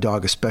give my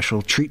dog a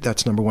special treat.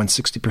 That's number 1,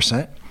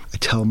 60%. I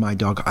tell my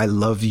dog I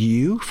love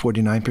you,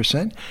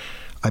 49%.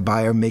 I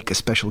buy or make a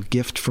special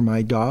gift for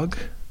my dog,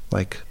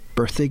 like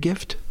birthday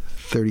gift,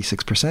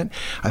 36%.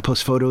 I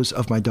post photos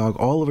of my dog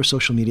all over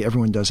social media.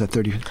 Everyone does that,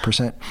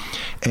 30%.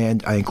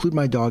 And I include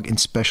my dog in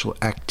special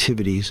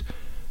activities,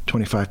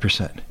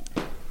 25%.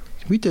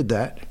 We did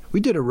that. We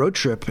did a road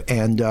trip,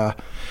 and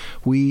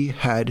we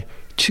had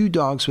 2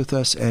 dogs with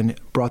us and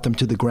brought them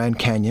to the Grand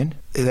Canyon.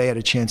 They had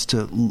a chance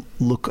to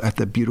look at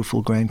the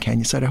beautiful Grand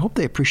Canyon side. I hope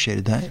they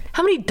appreciated that.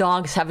 How many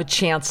dogs have a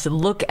chance to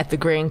look at the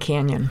Grand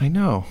Canyon? I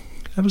know.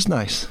 That was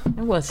nice. It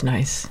was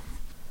nice.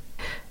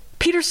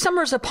 Peter,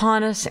 summer's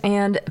upon us,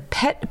 and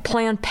Pet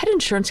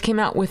Insurance came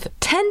out with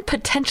 10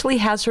 potentially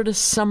hazardous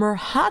summer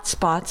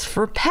hotspots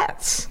for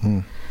pets.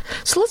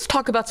 So let's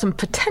talk about some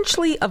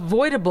potentially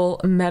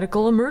avoidable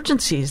medical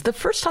emergencies. The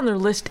first on their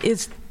list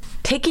is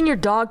taking your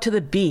dog to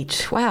the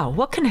beach. Wow,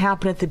 what can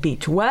happen at the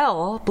beach?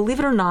 Well, believe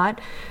it or not,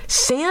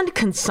 sand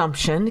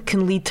consumption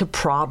can lead to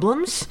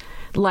problems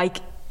like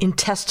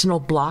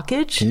intestinal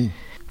blockage.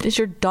 Does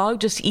your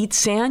dog just eat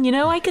sand?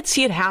 I could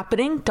see it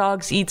happening.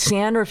 Dogs eat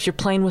sand, or if you're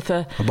playing with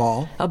a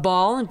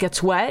ball and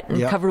gets wet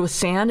and covered with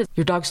sand,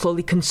 your dog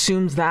slowly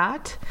consumes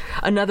that.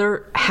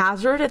 Another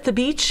hazard at the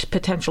beach,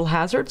 potential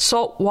hazard,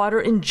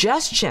 saltwater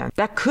ingestion.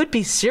 That could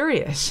be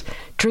serious.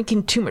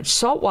 Drinking too much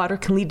salt water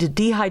can lead to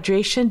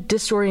dehydration,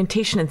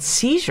 disorientation, and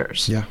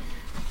seizures. Yeah.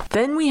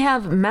 Then we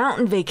have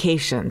mountain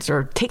vacations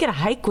or taking a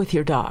hike with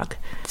your dog.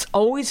 It's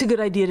always a good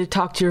idea to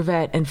talk to your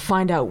vet and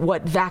find out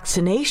what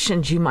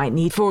vaccinations you might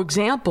need. For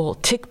example,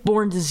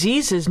 tick-borne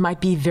diseases might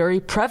be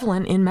very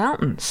prevalent in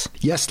mountains.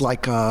 Yes,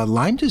 like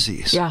Lyme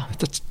disease. Yeah.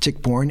 That's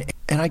tick-borne.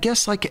 And I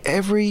guess like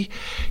every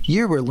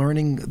year we're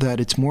learning that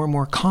it's more and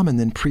more common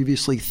than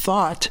previously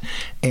thought.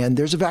 And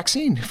there's a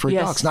vaccine for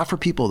dogs, not for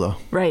people, though.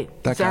 Right,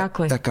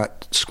 exactly. That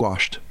got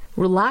squashed.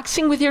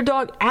 Relaxing with your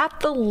dog at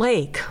the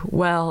lake.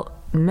 Well,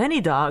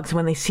 Many dogs,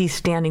 when they see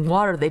standing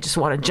water, they just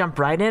want to jump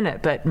right in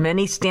it. But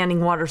many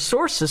standing water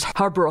sources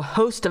harbor a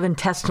host of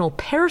intestinal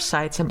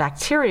parasites and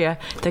bacteria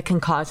that can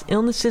cause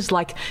illnesses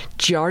like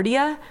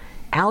giardia,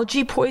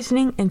 algae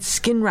poisoning, and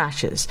skin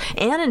rashes,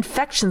 and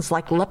infections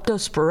like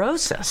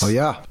leptospirosis. Oh,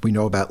 yeah. We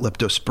know about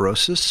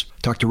leptospirosis.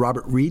 Dr.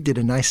 Robert Reed did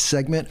a nice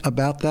segment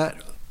about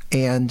that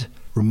and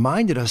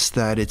reminded us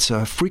that it's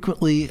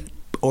frequently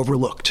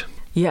overlooked.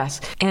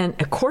 Yes, and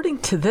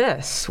according to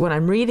this, what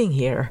I'm reading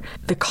here,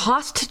 the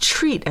cost to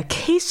treat a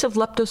case of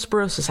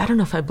leptospirosis, I don't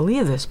know if I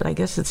believe this, but I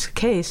guess it's the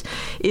case,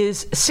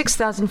 is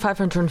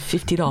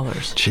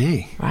 $6,550.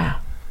 Gee. Wow.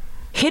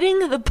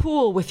 Hitting the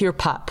pool with your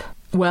pup.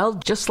 Well,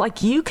 just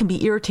like you can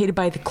be irritated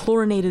by the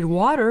chlorinated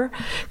water,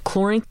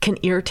 chlorine can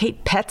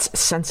irritate pets'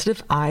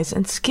 sensitive eyes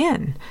and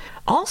skin.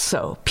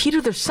 Also,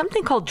 Peter, there's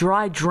something called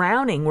dry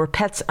drowning where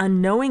pets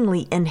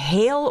unknowingly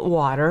inhale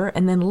water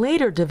and then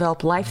later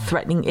develop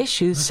life-threatening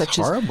issues such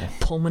as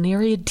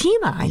pulmonary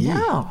edema. I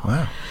know.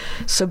 Wow.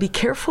 So be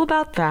careful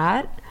about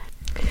that.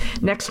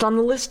 Next on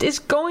the list is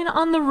going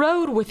on the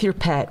road with your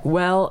pet.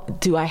 Well,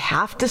 do I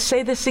have to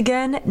say this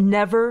again?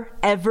 Never,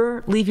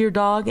 ever leave your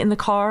dog in the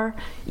car,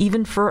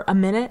 even for a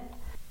minute.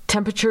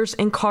 Temperatures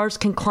in cars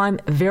can climb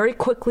very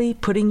quickly,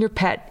 putting your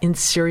pet in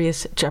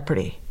serious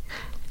jeopardy.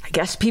 I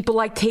guess people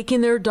like taking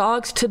their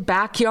dogs to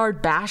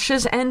backyard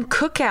bashes and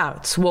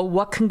cookouts. Well,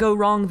 what can go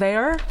wrong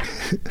there?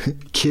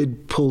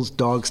 Kid pulls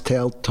dog's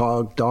tail,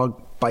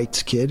 dog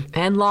bites kid.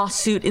 And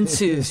lawsuit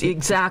ensues.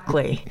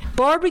 Exactly.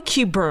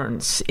 Barbecue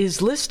burns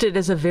is listed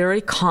as a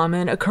very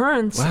common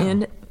occurrence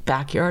in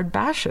backyard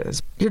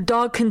bashes. Your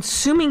dog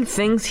consuming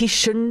things he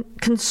shouldn't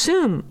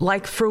consume.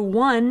 Like, for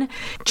one,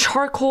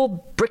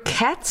 charcoal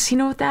briquettes. You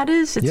know what that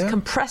is? It's a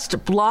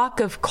compressed block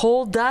of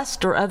coal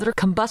dust or other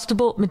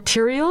combustible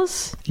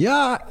materials.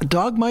 Yeah, a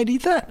dog might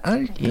eat that.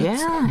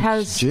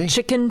 Has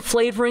chicken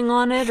flavoring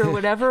on it or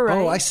whatever, right?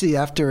 Oh, I see.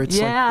 After it's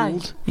like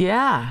cooled?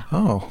 Yeah.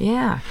 Oh.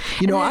 Yeah.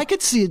 You know, I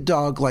could see a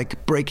dog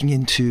like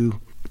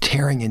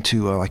tearing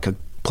into like a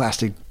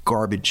plastic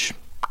garbage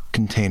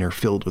container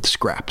filled with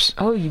scraps.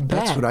 Oh, you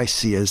bet. That's what I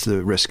see as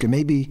the risk. And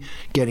maybe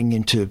getting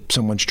into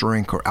someone's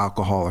drink or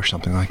alcohol or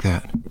something like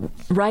that.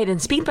 Right.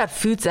 And speaking about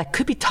foods that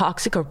could be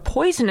toxic or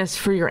poisonous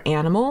for your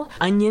animal,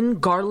 onion,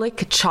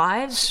 garlic,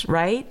 chives,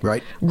 right?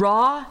 Right.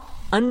 Raw,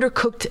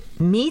 undercooked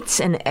meats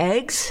and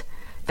eggs,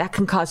 that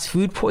can cause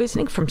food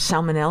poisoning from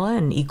salmonella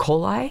and E.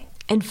 coli.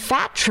 And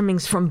fat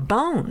trimmings from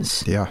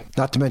bones. Yeah,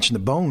 not to mention the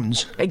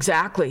bones.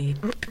 Exactly.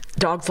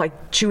 Dogs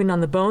like chewing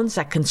on the bones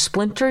that can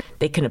splinter,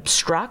 they can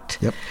obstruct.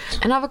 Yep.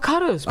 And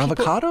avocados.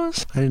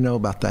 Avocados? I didn't know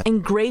about that.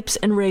 And grapes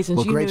and raisins.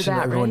 Well, you grapes, knew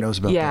that, everyone right? knows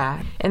about that.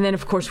 Yeah. And then,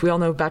 of course, we all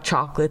know about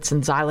chocolates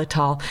and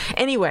xylitol.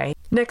 Anyway,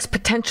 next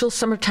potential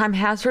summertime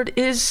hazard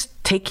is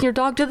taking your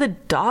dog to the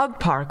dog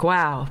park.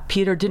 Wow.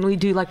 Peter, didn't we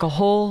do like a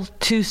whole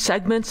 2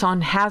 segments on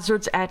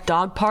hazards at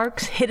dog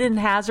parks? Hidden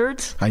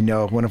hazards? I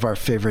know, one of our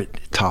favorite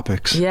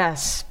topics.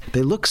 Yes.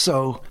 They look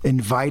so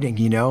inviting,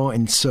 you know,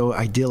 and so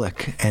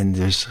idyllic, and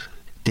there's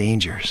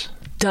dangers.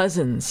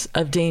 Dozens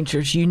of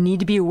dangers you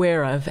need to be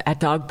aware of at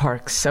dog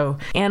parks. So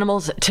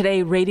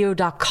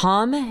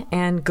animalstodayradio.com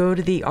and go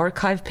to the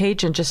archive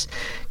page and just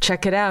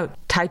check it out.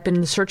 Type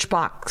in the search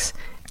box,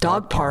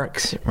 dog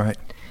parks. Right.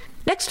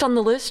 Next on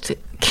the list,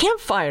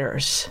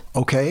 campfires.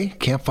 Okay,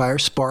 campfire,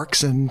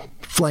 sparks and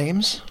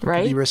flames.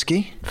 Right. Be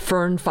risky.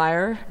 Fur and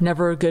fire,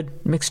 never a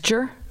good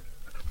mixture.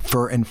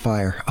 Fur and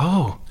fire.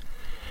 Oh,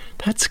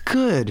 that's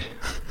good.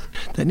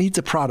 That needs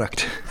a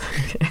product.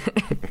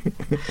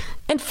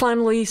 And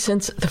finally,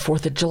 since the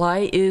 4th of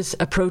July is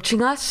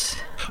approaching us.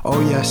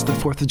 Oh, yes, the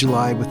 4th of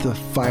July with the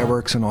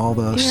fireworks and all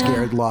the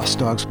scared lost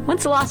dogs.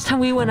 When's the last time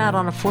we went out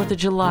on a 4th of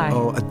July?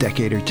 Oh, a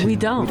decade or two. We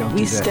don't.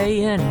 We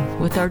stay in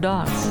with our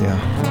dogs.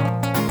 Yeah.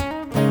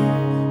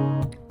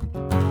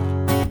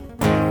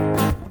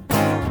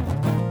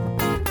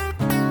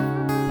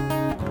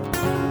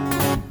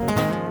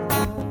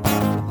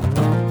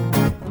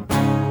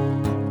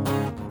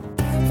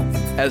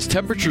 As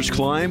temperatures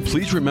climb,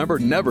 please remember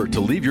never to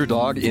leave your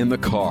dog in the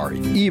car,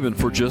 even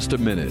for just a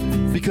minute.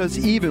 Because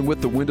even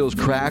with the windows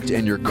cracked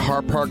and your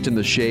car parked in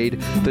the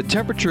shade, the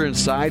temperature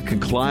inside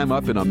can climb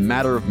up in a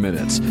matter of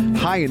minutes,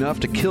 high enough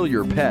to kill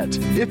your pet.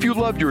 If you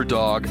love your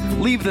dog,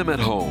 leave them at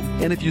home.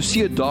 And if you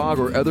see a dog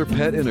or other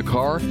pet in a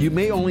car, you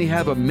may only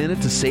have a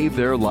minute to save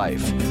their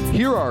life.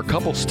 Here are a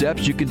couple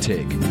steps you can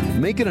take.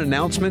 Make an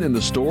announcement in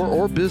the store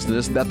or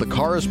business that the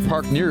car is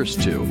parked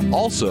nearest to.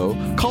 Also,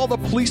 call the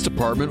police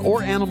department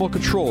or animal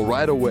control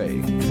right away.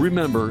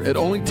 Remember, it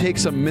only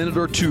takes a minute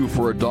or 2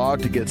 for a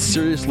dog to get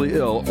seriously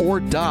ill or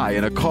die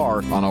in a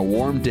car on a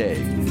warm day.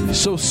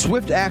 So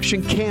swift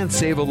action can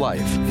save a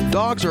life.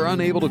 Dogs are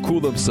unable to cool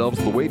themselves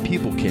the way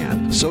people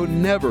can, so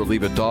never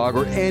leave a dog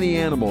or any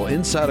animal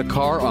inside a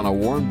car on a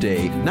warm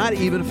day, not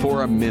even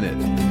for a minute.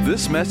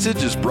 This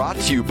message is brought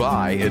to you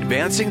by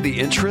Advancing the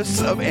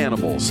Interests of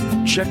Animals.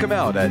 Check them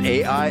out at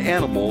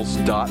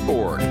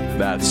aianimals.org.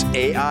 That's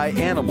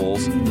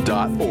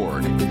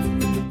aianimals.org.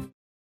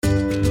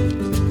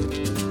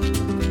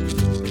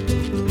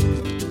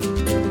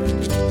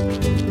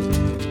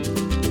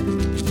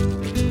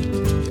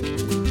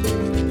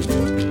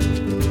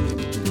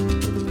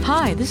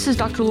 This is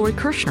Dr. Lori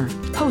Kirshner,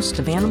 host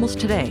of Animals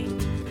Today.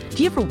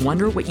 Do you ever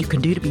wonder what you can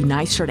do to be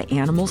nicer to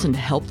animals and to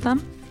help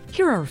them?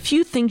 Here are a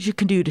few things you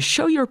can do to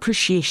show your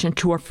appreciation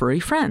to our furry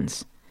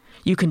friends.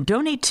 You can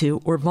donate to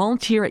or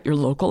volunteer at your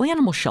local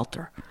animal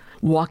shelter.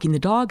 Walking the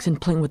dogs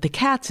and playing with the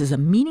cats is a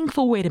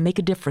meaningful way to make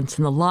a difference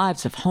in the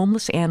lives of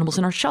homeless animals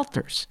in our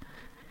shelters.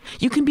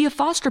 You can be a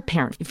foster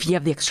parent if you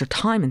have the extra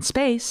time and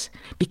space.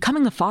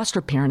 Becoming a foster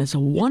parent is a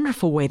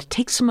wonderful way to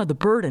take some of the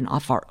burden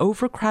off our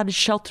overcrowded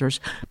shelters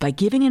by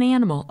giving an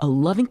animal a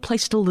loving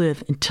place to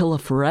live until a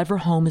forever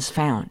home is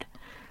found.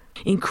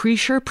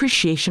 Increase your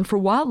appreciation for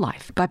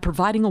wildlife by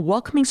providing a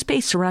welcoming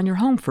space around your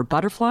home for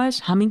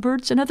butterflies,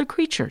 hummingbirds, and other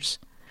creatures.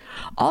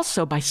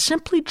 Also, by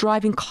simply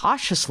driving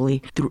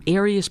cautiously through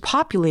areas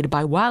populated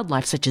by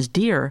wildlife such as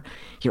deer,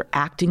 you're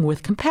acting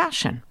with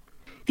compassion.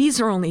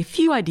 These are only a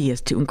few ideas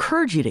to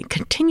encourage you to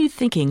continue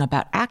thinking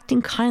about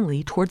acting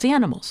kindly towards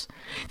animals.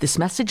 This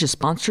message is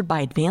sponsored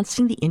by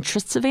Advancing the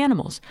Interests of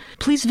Animals.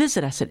 Please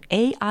visit us at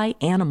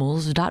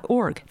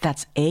aianimals.org.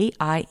 That's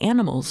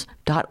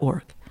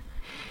aianimals.org.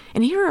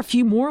 And here are a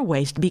few more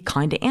ways to be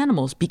kind to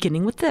animals,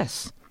 beginning with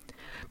this.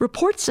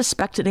 Report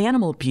suspected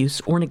animal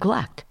abuse or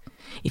neglect.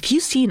 If you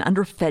see an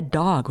underfed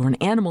dog or an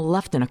animal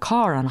left in a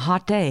car on a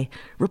hot day,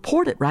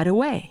 report it right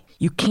away.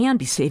 You can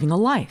be saving a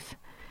life.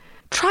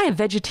 Try a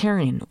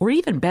vegetarian or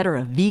even better,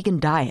 a vegan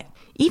diet,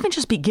 even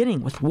just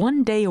beginning with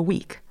 1 day a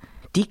week.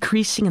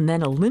 Decreasing and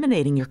then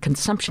eliminating your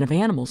consumption of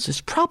animals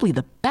is probably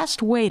the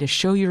best way to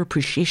show your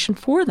appreciation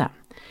for them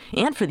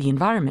and for the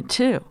environment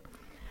too.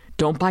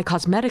 Don't buy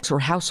cosmetics or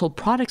household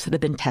products that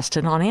have been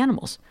tested on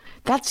animals.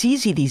 That's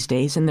easy these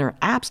days, and there are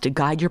apps to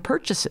guide your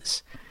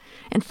purchases.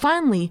 And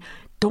finally,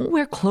 don't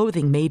wear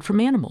clothing made from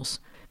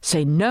animals.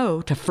 Say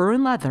no to fur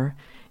and leather,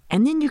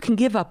 and then you can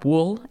give up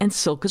wool and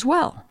silk as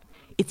well.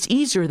 It's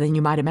easier than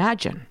you might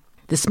imagine.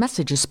 This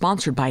message is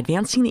sponsored by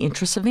Advancing the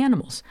Interests of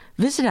Animals.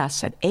 Visit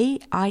us at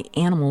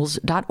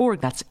aianimals.org.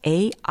 That's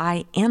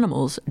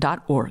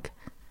aianimals.org.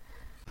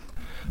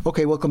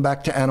 Okay, welcome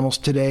back to Animals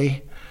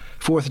Today.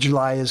 4th of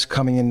July is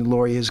coming in.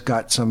 Lori has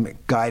got some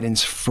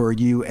guidance for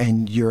you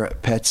and your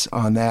pets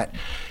on that.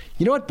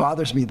 You know what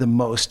bothers me the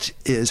most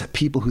is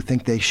people who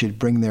think they should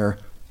bring their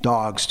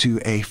dogs to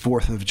a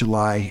 4th of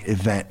July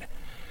event,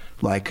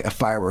 like a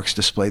fireworks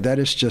display. That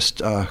is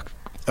just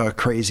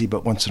crazy,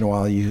 but once in a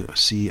while you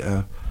see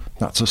a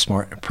not so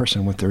smart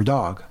person with their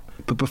dog.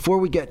 But before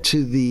we get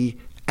to the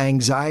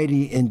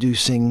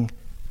anxiety-inducing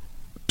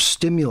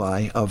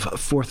stimuli of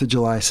 4th of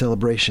July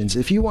celebrations,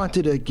 if you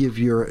wanted to give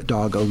your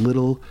dog a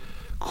little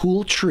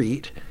cool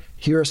treat,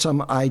 here are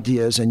some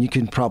ideas, and you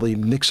can probably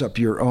mix up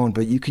your own,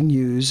 but you can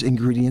use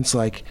ingredients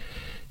like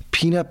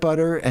peanut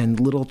butter and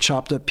little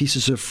chopped up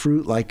pieces of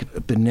fruit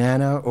like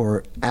banana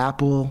or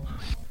apple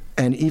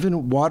and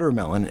even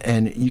watermelon,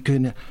 and you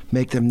can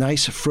make them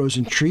nice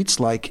frozen treats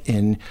like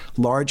in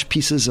large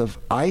pieces of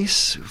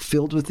ice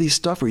filled with these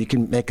stuff, or you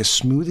can make a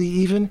smoothie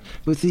even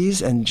with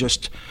these and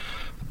just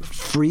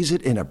freeze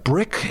it in a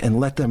brick and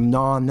let them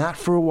gnaw on that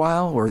for a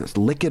while or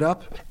lick it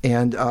up.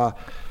 And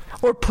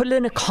or put it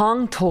in a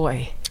Kong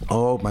toy.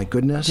 Oh, my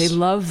goodness. They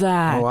love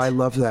that. Oh, I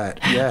love that.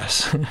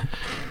 Yes.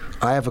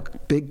 I have a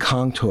big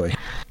Kong toy.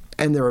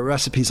 And there are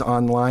recipes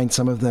online.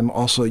 Some of them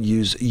also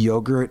use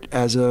yogurt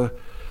as a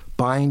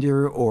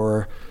binder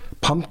or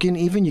pumpkin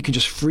even. You can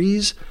just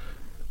freeze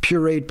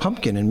pureed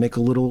pumpkin and make a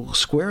little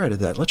square out of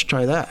that. Let's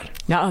try that.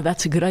 No,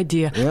 that's a good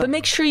idea. Yeah. But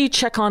make sure you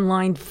check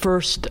online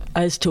first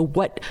as to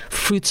what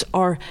fruits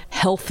are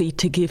healthy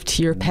to give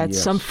to your pets.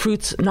 Yes. Some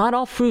fruits, not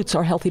all fruits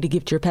are healthy to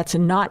give to your pets,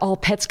 and not all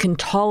pets can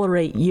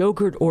tolerate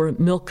yogurt or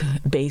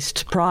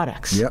milk-based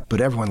products. Yep, but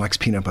everyone likes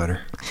peanut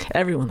butter.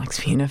 Everyone likes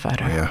peanut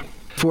butter. Yeah.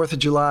 4th of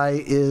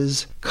July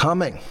is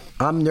coming.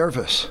 I'm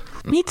nervous.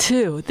 Me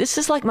too. This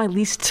is like my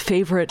least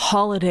favorite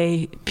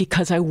holiday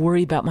because I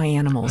worry about my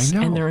animals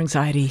and their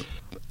anxiety.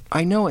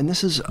 I know, and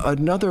this is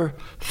another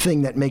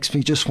thing that makes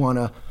me just want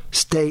to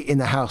stay in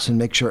the house and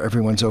make sure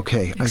everyone's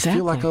okay. Exactly. I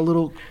feel like a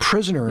little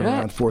prisoner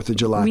around 4th of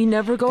July. We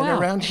never go out.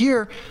 And around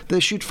here, they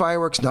shoot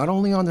fireworks not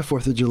only on the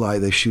 4th of July,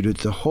 they shoot it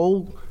the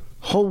whole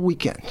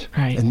weekend.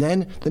 Right. And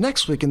then the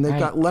next weekend, they've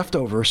got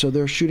leftover, so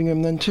they're shooting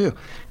them then too.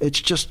 It's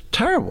just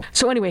terrible.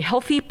 So anyway,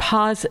 Healthy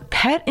Paws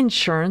Pet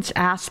Insurance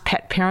asks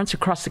pet parents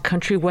across the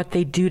country what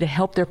they do to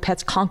help their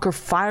pets conquer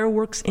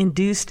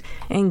fireworks-induced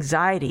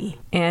anxiety.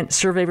 And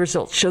survey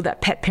results show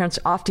that pet parents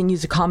often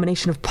use a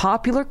combination of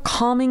popular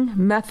calming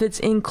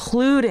methods,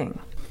 including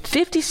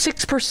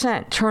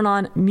 56% turn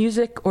on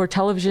music or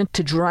television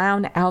to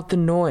drown out the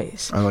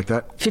noise. I like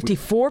that.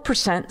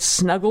 54%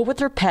 snuggle with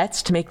their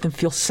pets to make them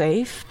feel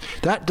safe.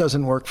 That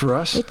doesn't work for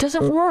us. It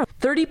doesn't work.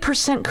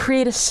 30%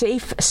 create a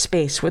safe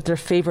space with their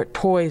favorite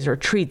toys or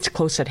treats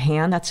close at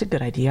hand. That's a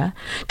good idea.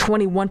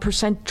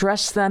 21%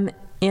 dress them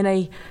in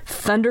a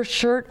thunder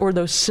shirt or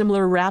those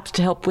similar wraps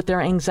to help with their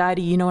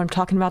anxiety. You know what I'm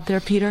talking about there,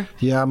 Peter?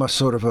 Yeah, I'm a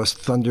sort of a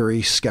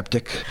thundery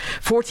skeptic.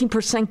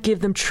 14% give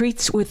them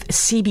treats with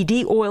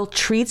CBD oil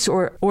treats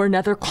or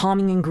another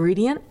calming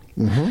ingredient.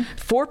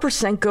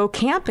 4% go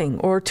camping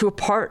or to a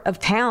part of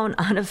town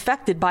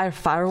unaffected by a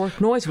firework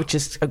noise, which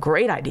is a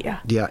great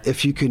idea. Yeah,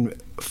 if you can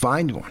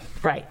find one.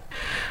 Right.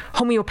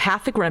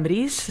 Homeopathic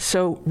remedies.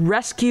 So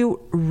Rescue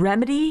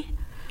Remedy,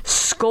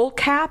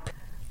 Skullcap,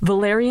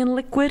 valerian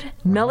liquid,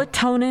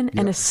 melatonin,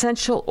 and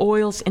essential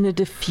oils in a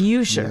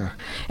diffuser. Yeah.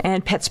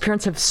 And pets'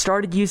 parents have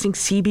started using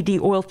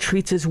CBD oil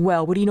treats as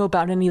well. What do you know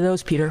about any of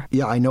those, Peter?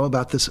 Yeah, I know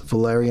about this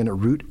valerian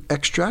root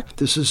extract.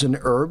 This is an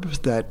herb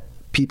that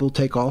people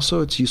take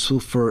also. It's useful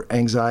for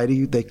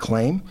anxiety, they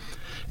claim.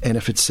 And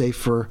if it's safe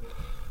for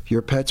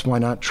your pets, why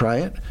not try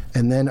it?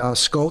 And then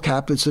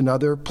skullcap is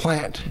another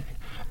plant.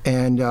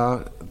 And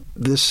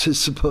this is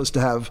supposed to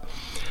have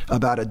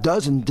about a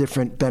dozen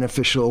different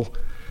beneficial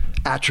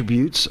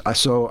attributes.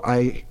 So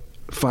I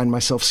find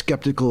myself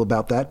skeptical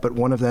about that, but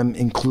one of them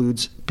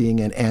includes being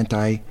an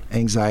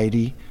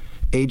anti-anxiety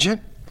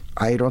agent.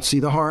 I don't see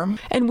the harm.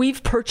 And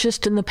we've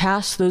purchased in the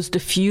past those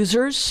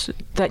diffusers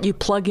that you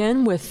plug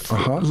in with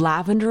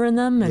lavender in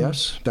them. And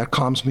yes, that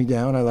calms me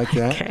down. I like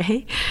that.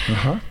 Okay.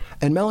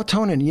 And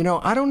melatonin, you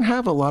know, I don't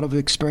have a lot of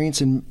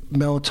experience in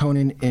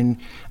melatonin in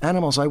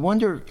animals. I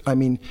wonder, I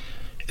mean,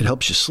 it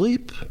helps you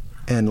sleep,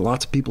 and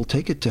lots of people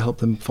take it to help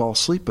them fall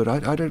asleep, but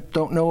I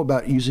don't know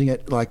about using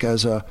it like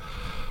as a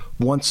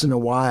once in a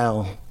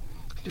while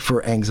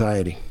for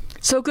anxiety.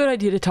 So good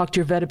idea to talk to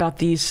your vet about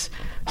these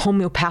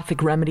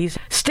homeopathic remedies.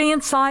 Stay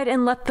inside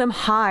and let them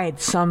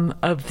hide, some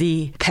of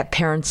the pet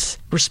parents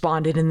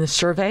responded in the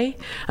survey.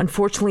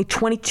 Unfortunately,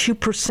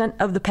 22%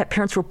 of the pet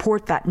parents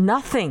report that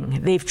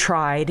nothing they've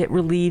tried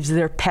relieves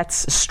their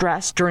pets'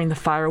 stress during the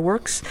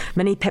fireworks.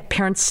 Many pet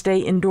parents stay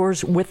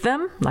indoors with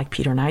them, like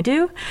Peter and I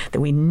do, that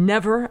we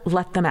never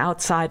let them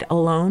outside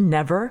alone,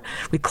 never.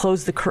 We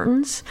close the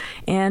curtains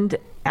and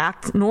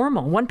act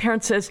normal. One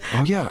parent says,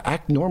 oh yeah,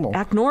 act normal.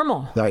 Act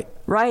normal.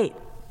 Right.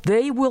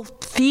 They will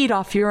feed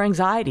off your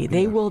anxiety.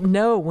 They will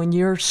know when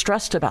you're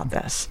stressed about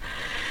this.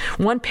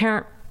 One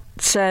parent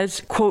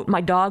says, quote,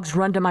 my dogs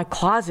run to my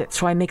closet,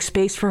 so I make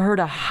space for her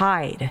to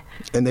hide.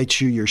 And they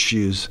chew your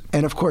shoes.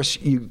 And of course,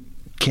 you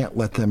can't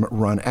let them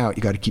run out.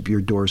 You got to keep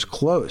your doors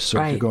closed.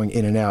 So if you're going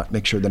in and out,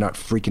 make sure they're not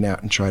freaking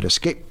out and try to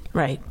escape.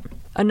 Right.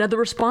 Another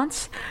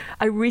response,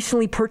 I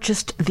recently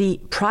purchased the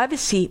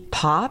Privacy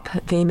Pop.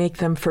 They make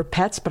them for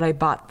pets, but I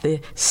bought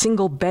the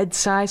single bed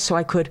size so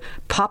I could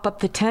pop up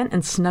the tent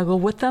and snuggle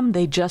with them.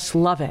 They just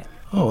love it.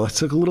 Oh,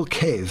 that's like a little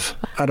cave.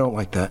 I don't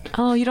like that.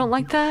 Oh, you don't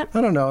like that? I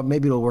don't know.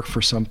 Maybe it'll work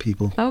for some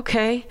people.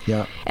 Okay.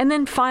 Yeah. And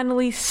then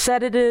finally,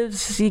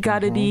 sedatives. You got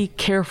to be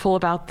careful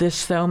about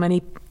this, though.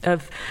 Many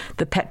of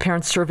the pet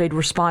parents surveyed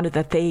responded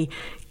that they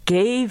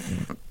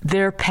gave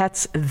their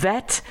pets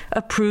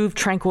vet-approved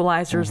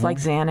tranquilizers like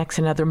Xanax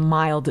and other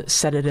mild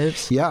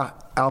sedatives. Yeah,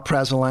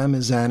 alprazolam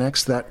is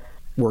Xanax. That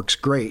works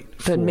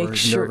great for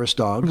nervous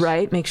dogs.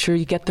 Right, make sure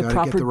you get the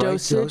proper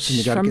dosage. Dose, and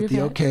you got to get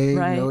the okay,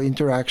 no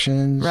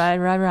interactions.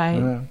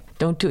 Right.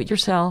 Don't do it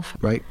yourself.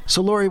 Right.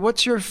 So, Lori,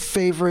 what's your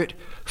favorite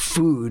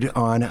food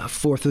on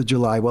 4th of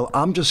July? Well,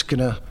 I'm just going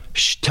to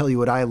tell you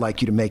what I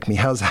like you to make me.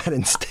 How's that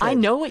instead? I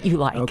know what you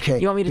like. Okay.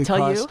 You want me to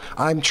tell you?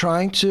 I'm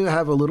trying to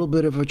have a little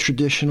bit of a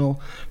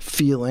traditional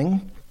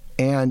feeling.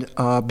 And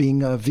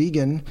being a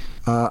vegan,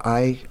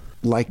 I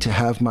like to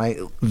have my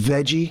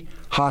veggie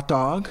hot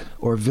dog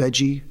or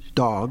veggie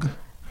dog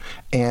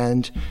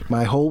and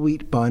my whole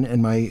wheat bun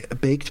and my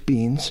baked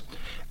beans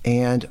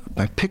and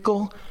my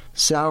pickle,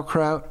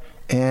 sauerkraut,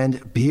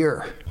 and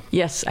beer.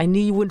 Yes, I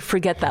knew you wouldn't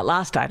forget that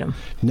last item.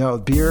 No,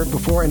 beer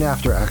before and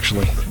after,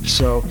 actually.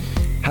 So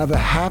have a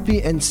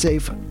happy and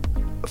safe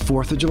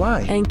 4th of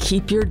July. And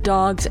keep your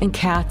dogs and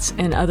cats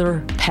and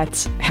other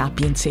pets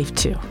happy and safe,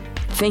 too.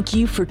 Thank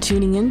you for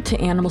tuning in to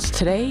Animals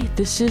Today.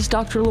 This is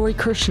Dr. Lori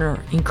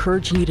Kirshner,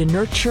 encouraging you to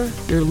nurture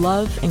your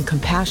love and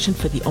compassion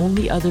for the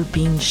only other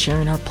beings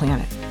sharing our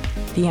planet,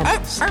 the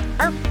animals.